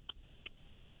derailed?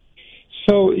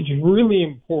 So it's really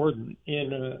important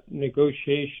in a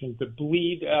negotiation to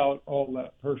bleed out all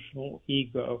that personal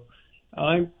ego.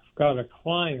 I've got a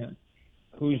client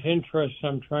whose interests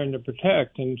I'm trying to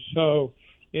protect, and so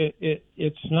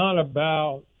it's not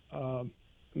about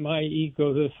my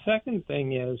ego. The second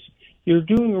thing is you're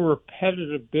doing a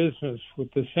repetitive business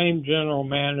with the same general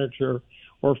manager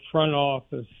or front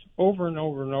office over and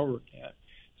over and over again.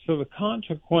 So the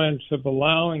consequence of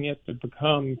allowing it to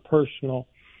become personal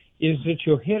is that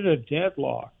you'll hit a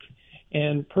deadlock,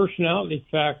 and personality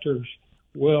factors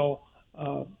will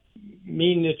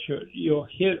mean that you'll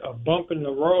hit a bump in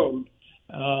the road,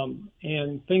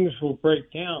 and things will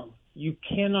break down. You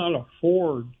cannot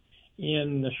afford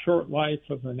in the short life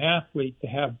of an athlete to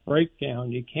have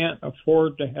breakdown. You can't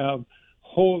afford to have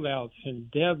holdouts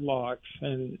and deadlocks,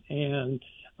 and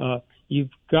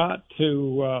you've got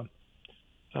to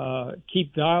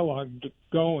keep dialogue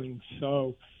going.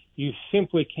 So you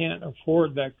simply can't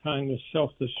afford that kind of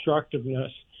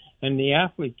self-destructiveness, and the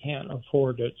athlete can't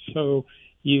afford it. So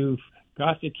you've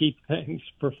got to keep things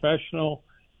professional,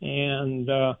 and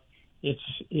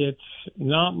it's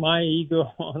not my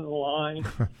ego on the line.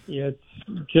 It's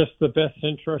just the best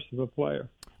interest of the player.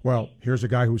 Well, here's a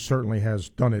guy who certainly has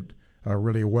done it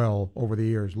really well over the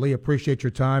years. Lee, appreciate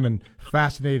your time and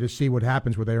fascinated to see what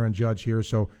happens with Aaron Judge here.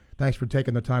 So thanks for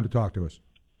taking the time to talk to us.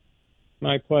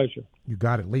 My pleasure. You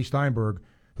got it. Lee Steinberg,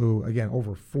 who, again,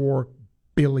 over $4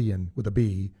 billion with a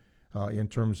B in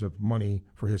terms of money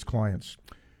for his clients.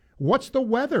 What's the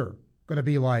weather going to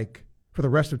be like for the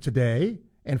rest of today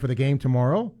and for the game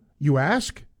tomorrow, you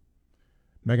ask?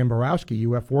 Megan Borowski,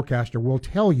 UF forecaster, will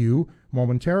tell you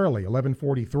momentarily.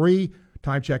 11:43,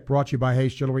 time check brought to you by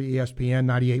Hayes Jewelry, ESPN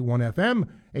 98.1 FM,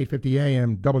 8:50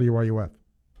 AM, WRUF.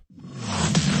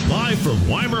 Live from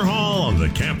Weimer Hall on the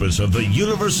campus of the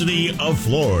University of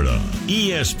Florida,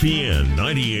 ESPN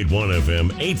 98.1 FM,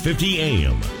 8:50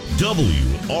 AM,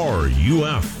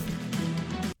 WRUF.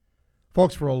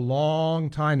 Folks, for a long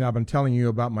time now, I've been telling you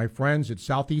about my friends at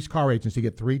Southeast Car Agency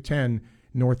at 310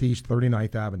 Northeast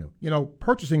 39th Avenue. You know,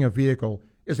 purchasing a vehicle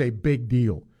is a big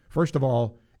deal. First of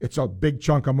all, it's a big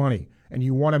chunk of money, and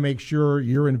you want to make sure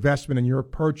your investment and your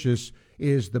purchase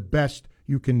is the best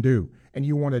you can do. And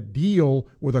you want to deal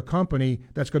with a company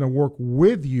that's going to work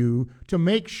with you to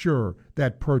make sure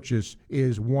that purchase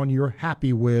is one you're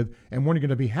happy with and one you're going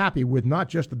to be happy with not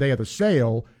just the day of the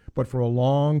sale, but for a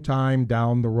long time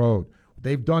down the road.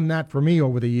 They've done that for me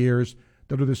over the years.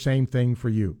 They'll do the same thing for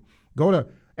you. Go to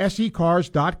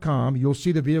secars.com. You'll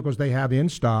see the vehicles they have in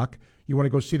stock. You want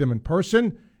to go see them in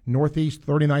person, Northeast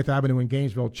 39th Avenue in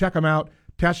Gainesville. Check them out,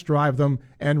 test drive them,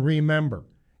 and remember,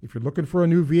 if you're looking for a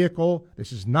new vehicle,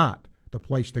 this is not the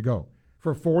place to go.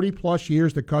 For 40-plus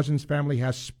years, the Cousins family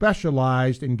has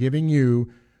specialized in giving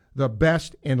you the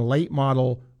best in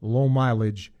late-model,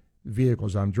 low-mileage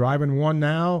vehicles. I'm driving one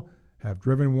now, have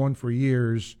driven one for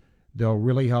years. They'll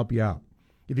really help you out.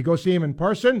 If you go see them in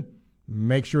person,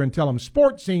 make sure and tell them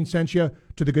Sports Scene sent you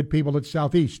to the good people at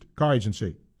Southeast Car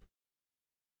Agency.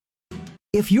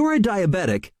 If you're a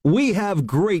diabetic, we have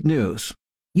great news.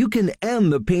 You can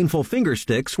end the painful finger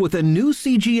sticks with a new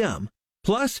CGM.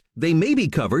 Plus, they may be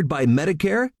covered by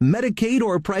Medicare, Medicaid,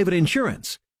 or private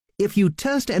insurance. If you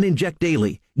test and inject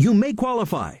daily, you may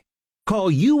qualify. Call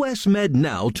US Med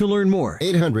now to learn more.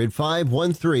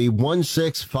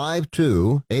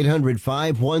 800-513-1652.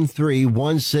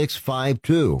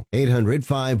 800-513-1652.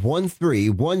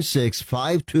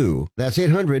 800-513-1652. That's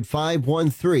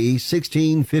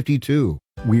 800-513-1652.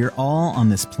 We're all on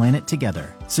this planet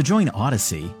together, so join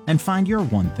Odyssey and find your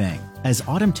one thing. As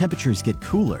autumn temperatures get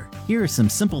cooler, here are some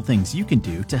simple things you can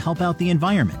do to help out the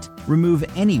environment. Remove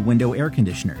any window air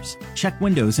conditioners. Check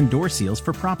windows and door seals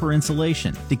for proper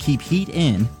insulation to keep heat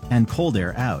in and cold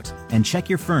air out. And check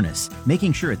your furnace,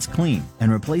 making sure it's clean,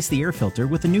 and replace the air filter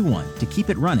with a new one to keep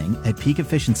it running at peak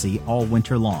efficiency all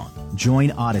winter long.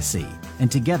 Join Odyssey, and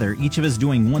together each of us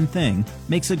doing one thing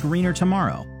makes a greener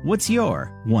tomorrow. What's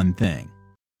your one thing?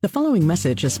 The following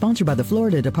message is sponsored by the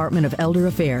Florida Department of Elder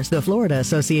Affairs, the Florida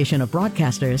Association of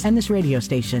Broadcasters, and this radio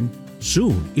station.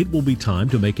 Soon, it will be time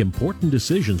to make important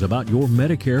decisions about your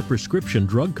Medicare prescription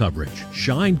drug coverage.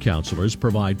 Shine counselors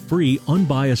provide free,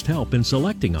 unbiased help in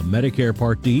selecting a Medicare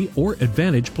Part D or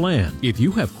Advantage plan. If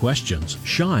you have questions,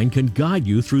 Shine can guide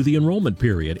you through the enrollment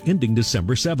period ending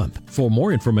December 7th. For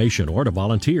more information or to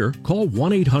volunteer, call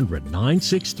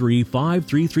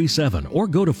 1-800-963-5337 or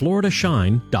go to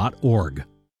floridashine.org.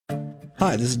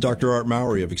 Hi, this is Dr. Art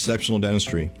Mowry of Exceptional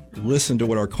Dentistry. Listen to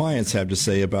what our clients have to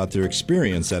say about their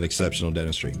experience at Exceptional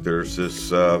Dentistry. There's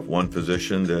this one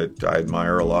physician that I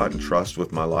admire a lot and trust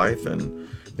with my life, and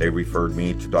they referred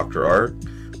me to Dr. Art.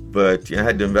 But I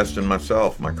had to invest in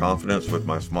myself, my confidence with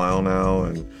my smile now,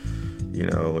 and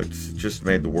it's just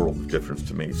made the world of difference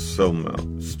to me.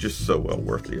 It's just so well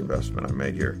worth the investment I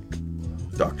made here.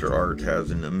 Dr. Art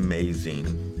has an amazing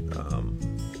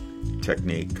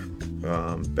technique.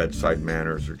 Bedside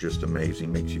manners are just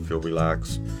amazing, makes you feel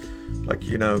relaxed, like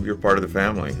you're part of the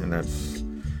family, and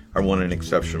I want an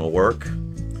exceptional work.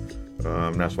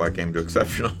 That's why I came to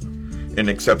Exceptional. In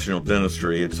Exceptional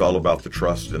Dentistry, it's all about the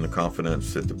trust and the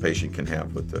confidence that the patient can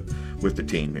have with the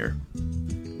team here.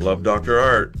 Love Dr.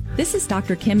 Art. This is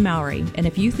Dr. Kim Mowry, and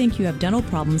if you think you have dental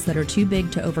problems that are too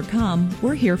big to overcome,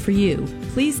 we're here for you.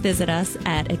 Please visit us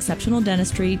at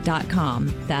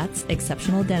exceptionaldentistry.com. That's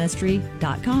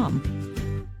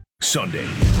exceptionaldentistry.com. Sunday.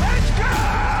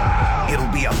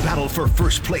 It'll be a battle for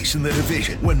first place in the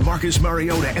division when Marcus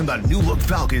Mariota and the new-look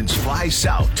Falcons fly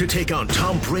south to take on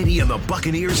Tom Brady and the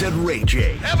Buccaneers at Ray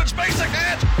J. Evans basic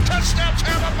catch, touchdown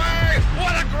Tampa Bay.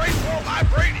 What a great throw by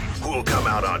Brady. Who'll come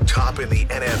out on top in the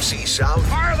NFC South?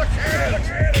 Fire the kid.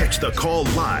 Catch the call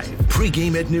live,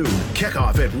 pregame at noon,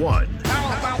 kickoff at 1.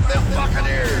 How about them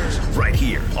Buccaneers? Right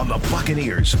here on the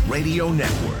Buccaneers Radio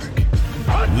Network.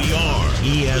 We are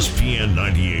ESPN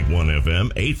 98.1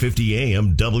 FM, 850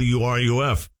 AM,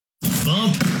 WRUF.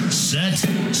 Bump, set,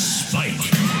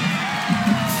 spike.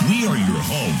 We are your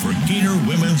home for Gator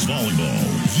Women's Volleyball.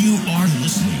 You are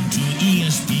listening to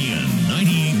ESPN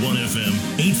 98.1 FM,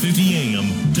 850 AM,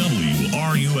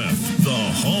 WRUF, the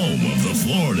home of the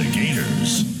Florida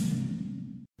Gators.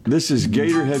 This is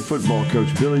Gatorhead football coach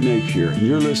Billy Napier, and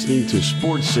you're listening to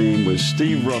Sports Scene with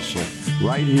Steve Russell,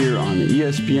 right here on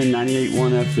ESPN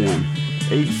 98.1 FM,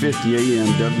 850 AM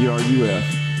WRUF,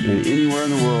 and anywhere in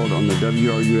the world on the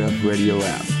WRUF radio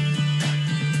app.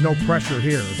 No pressure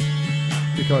here,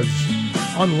 because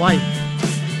unlike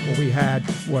what we had,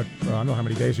 I don't know how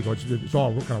many days ago, it's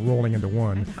all kind of rolling into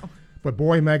one. I know. But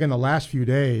boy, Megan, the last few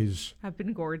days have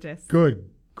been gorgeous.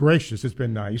 Good gracious, it's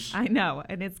been nice. I know,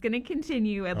 and it's going to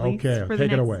continue at least for the next.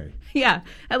 Take it away. Yeah,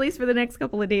 at least for the next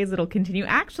couple of days, it'll continue.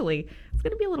 Actually, it's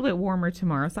going to be a little bit warmer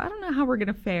tomorrow, so I don't know how we're going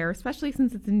to fare, especially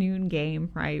since it's a noon game,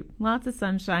 right? Lots of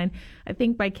sunshine. I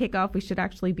think by kickoff, we should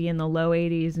actually be in the low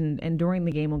 80s, and during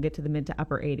the game, we'll get to the mid to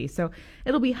upper 80s. So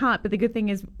it'll be hot, but the good thing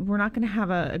is we're not going to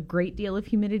have a great deal of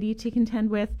humidity to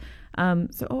contend with.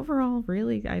 So overall,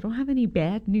 really, I don't have any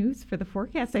bad news for the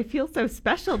forecast. I feel so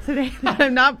special today that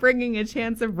I'm not bringing a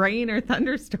chance of rain or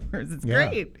thunderstorms. It's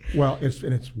great. Well,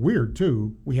 it's weird,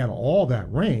 too. We had all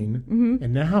that rain,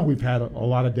 and now we've had a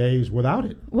lot of days without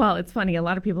it. Well, it's funny. A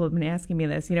lot of people have been asking me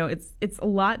this. It's a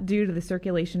lot due to the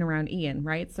circulation around Ian,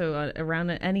 right? So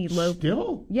around any low...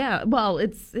 Still? Yeah. Well,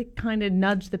 it kind of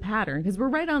nudged the pattern because we're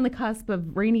right on the cusp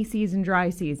of rainy season, dry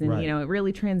season. Right. It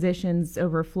really transitions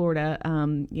over Florida,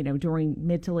 during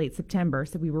mid to late September.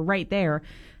 So we were right there.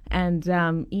 And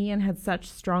Ian had such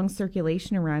strong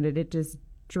circulation around it. It just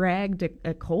dragged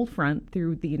a cold front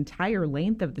through the entire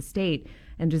length of the state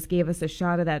and just gave us a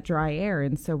shot of that dry air.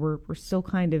 And so we're still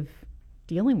kind of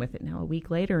dealing with it now a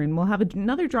week later. And we'll have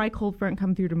another dry cold front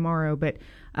come through tomorrow, but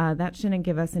that shouldn't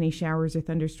give us any showers or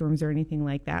thunderstorms or anything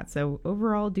like that. So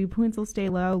overall, dew points will stay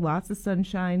low, lots of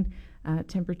sunshine,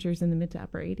 temperatures in the mid to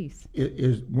upper 80s.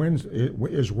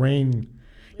 Is rain...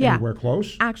 anywhere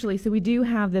close? Actually, so we do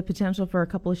have the potential for a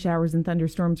couple of showers and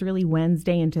thunderstorms really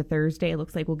Wednesday into Thursday. It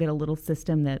looks like we'll get a little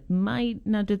system that might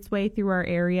nudge its way through our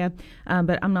area,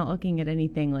 but I'm not looking at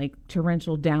anything like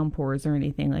torrential downpours or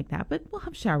anything like that, but we'll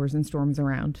have showers and storms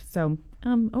around. So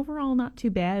overall, not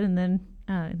too bad. And then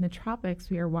In the tropics,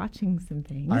 we are watching some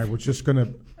things. I was just going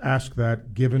to ask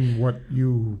that, given what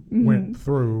you went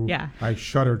through. Yeah. I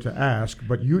shudder to ask,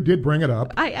 but you did bring it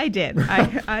up. I did.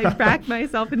 I backed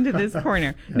myself into this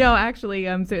corner. Yeah. No, actually,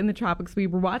 so in the tropics, we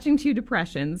were watching 2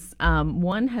 depressions.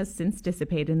 One has since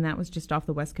dissipated, and that was just off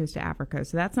the west coast of Africa,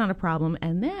 so that's not a problem.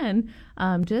 And then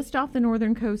just off the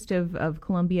northern coast of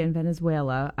Colombia and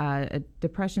Venezuela, a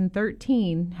Depression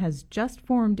 13 has just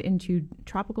formed into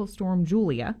Tropical Storm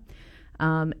Julia.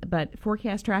 But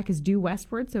forecast track is due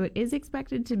westward, so it is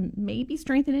expected to maybe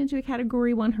strengthen into a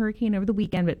Category 1 hurricane over the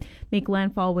weekend, but make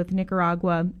landfall with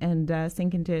Nicaragua and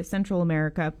sink into Central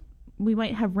America. We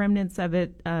might have remnants of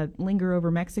it linger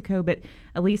over Mexico, but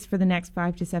at least for the next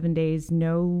 5 to 7 days,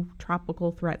 no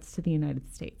tropical threats to the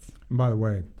United States. And by the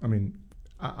way, I mean,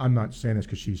 I'm not saying this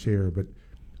because she's here, but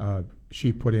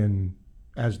she put in,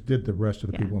 as did the rest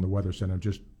of the people in the Weather Center,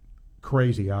 just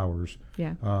crazy hours.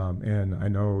 Yeah. And I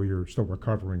know you're still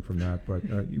recovering from that, but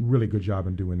really good job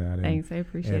in doing that. And, thanks, I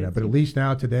appreciate it. But at least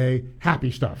now today,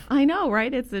 happy stuff. I know,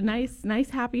 right? It's a nice,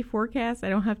 happy forecast. I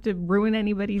don't have to ruin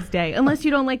anybody's day, unless you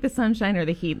don't like the sunshine or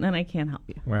the heat, and then I can't help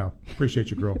you. Well,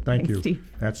 appreciate you, girl. Thank Thanks, you.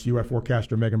 Steve. That's UF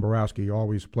forecaster Megan Borowski.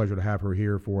 Always a pleasure to have her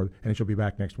here and she'll be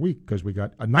back next week because we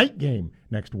got a night game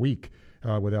next week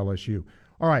with LSU.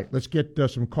 All right, let's get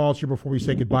some calls here before we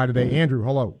say goodbye today. Andrew,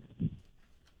 hello.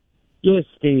 Yes,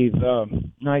 Steve.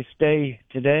 Nice day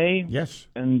today. Yes.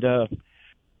 And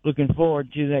looking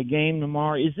forward to that game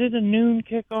tomorrow. Is it a noon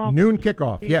kickoff? Noon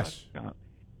kickoff, yes.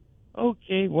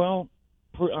 Okay, well,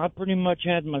 I pretty much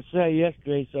had my say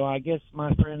yesterday, so I guess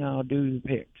my friend I'll do the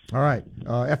picks. All right.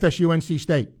 FSU, NC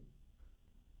State.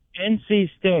 NC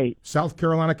State. South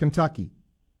Carolina, Kentucky.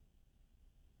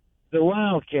 The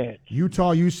Wildcats.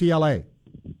 Utah, UCLA.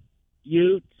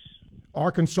 Utes.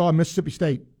 Arkansas, Mississippi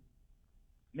State.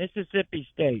 Mississippi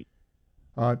State.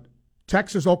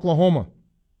 Texas, Oklahoma.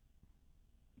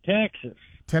 Texas.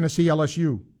 Tennessee,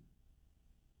 LSU.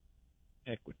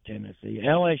 Heck with Tennessee.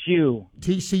 LSU.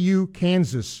 TCU,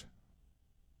 Kansas.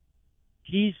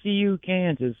 TCU,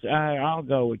 Kansas. I'll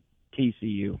go with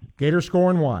TCU. Gators score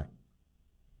and why?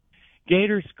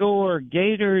 Gators score.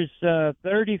 Gators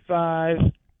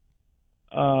 35-21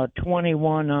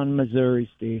 on Missouri,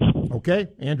 Steve. Okay.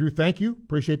 Andrew, thank you.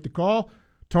 Appreciate the call.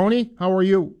 Tony, how are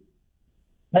you?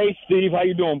 Hey, Steve. How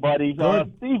you doing, buddy?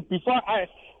 Good. Steve, before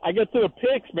I get to the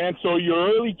picks, man, so your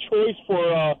early choice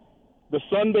for the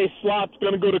Sunday slot's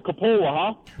going to go to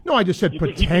Coppola, huh? No, I just said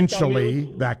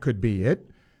potentially that could be it.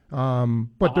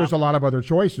 But there's a lot of other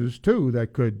choices, too,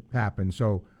 that could happen.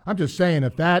 So I'm just saying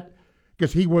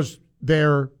because he was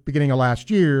there beginning of last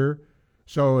year,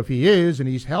 so if he is and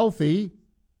he's healthy,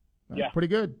 that's pretty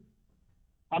good.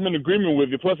 I'm in agreement with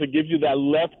you. Plus, it gives you that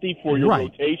lefty for your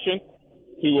rotation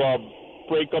to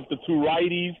break up the 2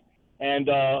 righties. And,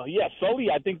 Sully,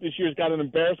 I think this year's got an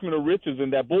embarrassment of riches in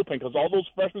that bullpen because all those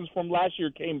freshmen from last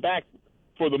year came back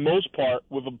for the most part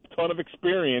with a ton of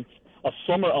experience, a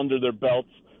summer under their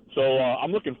belts. So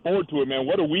I'm looking forward to it, man.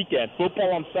 What a weekend.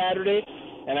 Football on Saturday,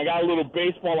 and I got a little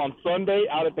baseball on Sunday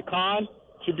out at the Con.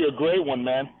 Should be a great one,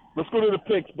 man. Let's go to the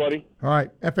picks, buddy. All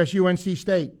right, FSU, NC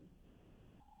State.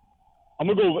 I'm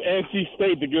going to go with NC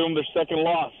State to give them their second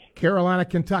loss. Carolina,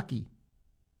 Kentucky.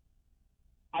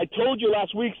 I told you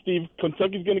last week, Steve,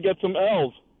 Kentucky's going to get some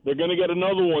L's. They're going to get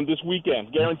another one this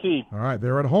weekend, guaranteed. All right,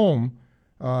 they're at home.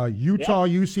 Utah,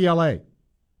 UCLA.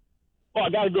 Oh,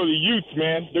 I got to go to the Utes,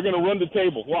 man. They're going to run the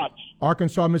table. Watch.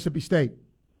 Arkansas, Mississippi State.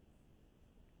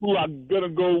 Ooh, I'm going to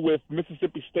go with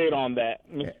Mississippi State on that.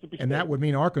 And that would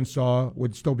mean Arkansas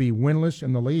would still be winless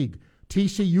in the league.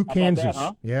 TCU, Kansas. That,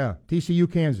 huh? Yeah, TCU,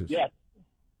 Kansas. Yeah.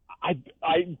 I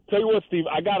tell you what, Steve,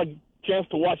 I got a chance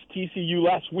to watch TCU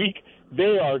last week.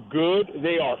 They are good.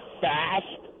 They are fast.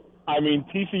 I mean,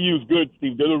 TCU is good,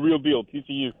 Steve. They're the real deal,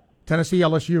 TCU. Tennessee,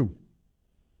 LSU.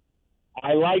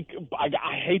 I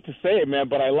hate to say it, man,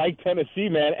 but I like Tennessee,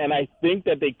 man, and I think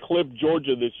that they clip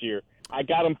Georgia this year. I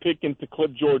got them picking to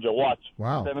clip Georgia. Watch.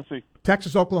 Wow. Tennessee.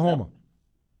 Texas, Oklahoma.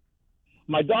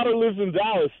 My daughter lives in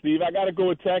Dallas, Steve. I got to go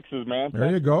with Texas, man. There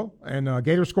you go. And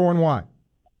Gators scoring why?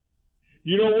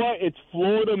 You know what? It's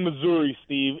Florida, Missouri,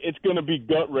 Steve. It's going to be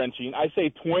gut-wrenching. I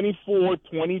say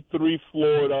 24-23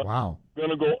 Florida. Wow.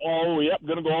 Going to go all the way up.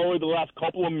 Going to go all the way the last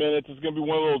couple of minutes. It's going to be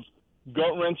one of those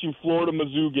gut-wrenching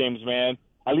Florida-Mizzou games, man.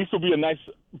 At least it'll be a nice,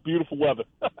 beautiful weather.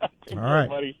 All right.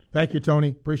 Buddy. Thank you, Tony.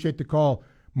 Appreciate the call.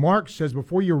 Mark says,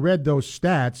 before you read those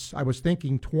stats, I was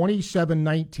thinking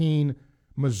 27-19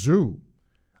 Mizzou.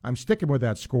 I'm sticking with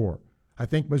that score. I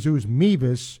think Mizzou's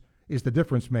Mevis is the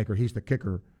difference maker. He's the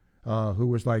kicker, who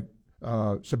was like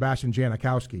Sebastian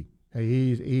Janikowski.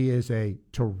 He is a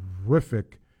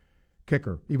terrific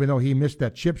kicker. Even though he missed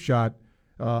that chip shot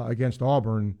against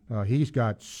Auburn, he's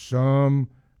got some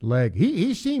leg.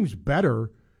 He seems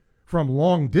better from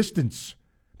long distance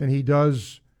than he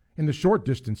does in the short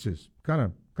distances.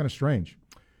 Kind of strange.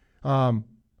 All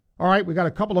right, we got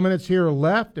a couple of minutes here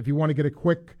left. If you want to get a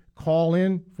quick call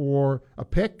in for a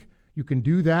pick, you can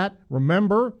do that.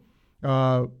 Remember,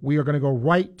 we are going to go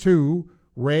right to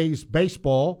Rays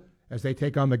baseball as they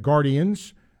take on the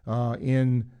Guardians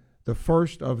in the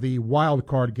first of the wild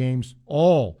card games.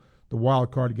 All the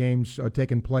wild card games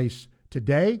taking place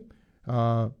today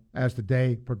as the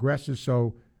day progresses,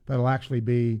 so that'll actually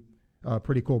be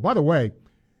pretty cool. By the way,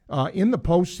 in the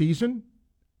postseason,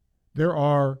 there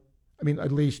are,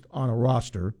 at least on a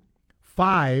roster,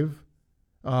 5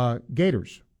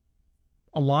 Gators.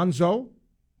 Alonso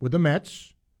with the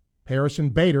Mets, Harrison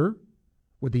Bader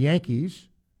with the Yankees,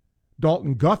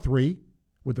 Dalton Guthrie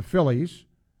with the Phillies,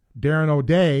 Darren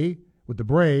O'Day with the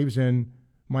Braves, and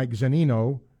Mike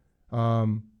Zunino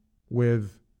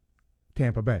with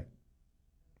Tampa Bay.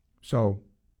 So,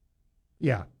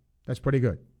 yeah, that's pretty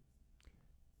good.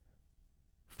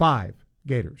 5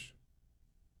 Gators.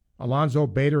 Alonso,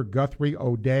 Bader, Guthrie,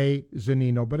 O'Day,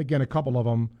 Zunino. But again, a couple of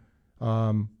them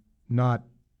not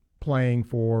playing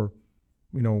for,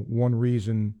 one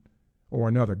reason or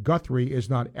another. Guthrie is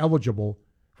not eligible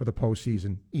for the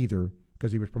postseason either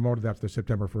because he was promoted after the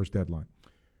September 1st deadline.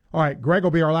 All right, Greg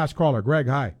will be our last caller. Greg,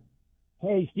 hi.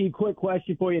 Hey, Steve, quick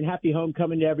question for you, and happy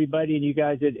homecoming to everybody and you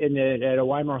guys at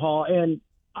Weimar Hall. And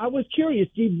I was curious,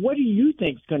 Steve, what do you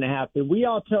think is going to happen? We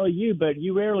all tell you, but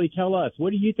you rarely tell us. What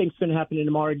do you think is going to happen in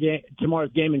tomorrow's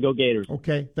game, and go Gators?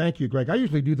 Okay, thank you, Greg. I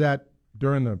usually do that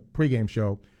during the pregame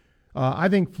show. I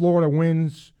think Florida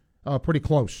wins pretty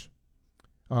close.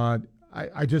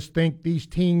 I just think these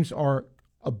teams are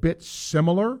a bit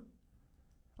similar,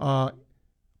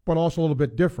 but also a little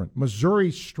bit different.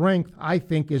 Missouri's strength, I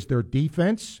think, is their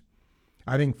defense.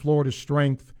 I think Florida's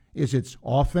strength is its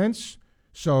offense.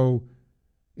 So,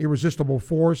 irresistible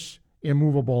force,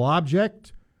 immovable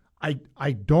object.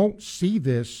 I don't see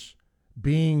this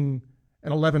being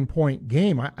an 11-point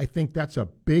game. I think that's a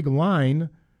big line.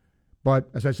 But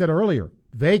as I said earlier,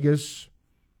 Vegas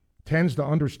tends to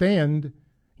understand,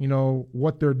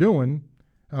 what they're doing.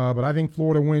 But I think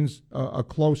Florida wins a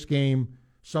close game,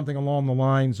 something along the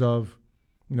lines of,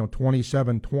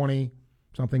 27-20,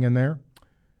 something in there.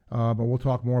 But we'll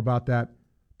talk more about that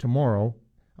tomorrow.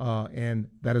 And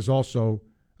that is also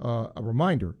a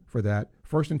reminder for that.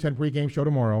 First and 10 pregame show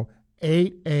tomorrow,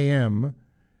 8 a.m.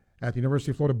 at the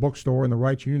University of Florida bookstore in the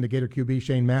Wrights Union. The Gator QB,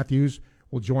 Shane Matthews,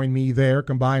 will join me there.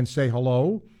 Come by and say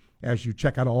hello as you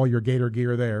check out all your Gator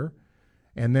gear there.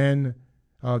 And then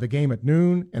the game at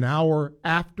noon, an hour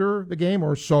after the game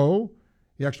or so,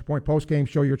 the Extra Point postgame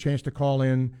show, your chance to call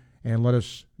in and let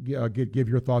us give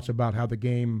your thoughts about how the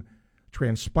game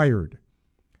transpired.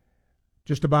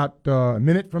 Just about a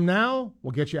minute from now,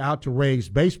 we'll get you out to Rays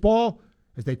baseball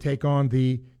as they take on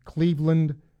the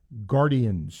Cleveland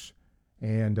Guardians.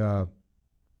 And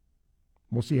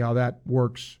we'll see how that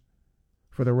works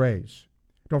for the Rays.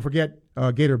 Don't forget,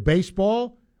 Gator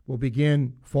baseball will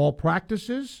begin fall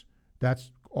practices.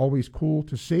 That's always cool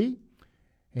to see.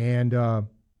 And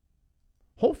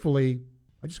hopefully,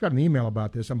 I just got an email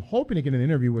about this. I'm hoping to get an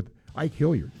interview with Ike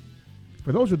Hilliard.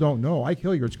 For those who don't know, Ike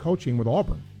Hilliard's coaching with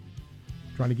Auburn.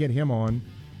 Trying to get him on,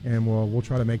 and we'll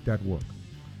try to make that work.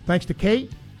 Thanks to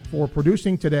Kate for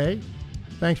producing today.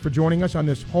 Thanks for joining us on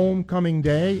this homecoming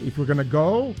day. If you're going to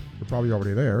go, you're probably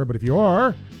already there, but if you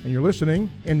are and you're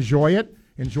listening, enjoy it.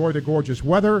 Enjoy the gorgeous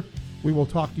weather. We will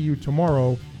talk to you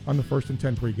tomorrow on the First and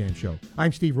 10 pregame show.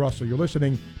 I'm Steve Russell. You're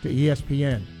listening to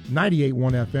ESPN 98.1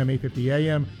 FM, 850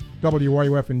 AM,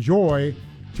 WRUF. Enjoy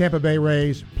Tampa Bay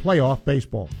Rays playoff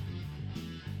baseball.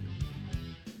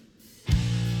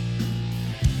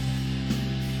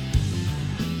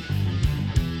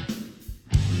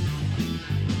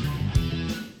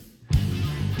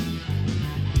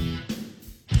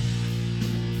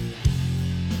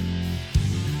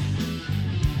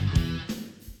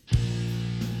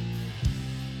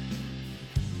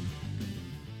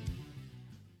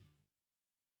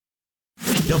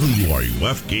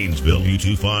 WRUF Gainesville,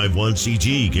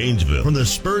 U251CG Gainesville, from the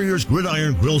Spurrier's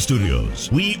Gridiron Grill Studios.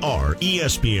 We are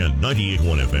ESPN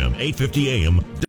 98.1 FM, 850 AM.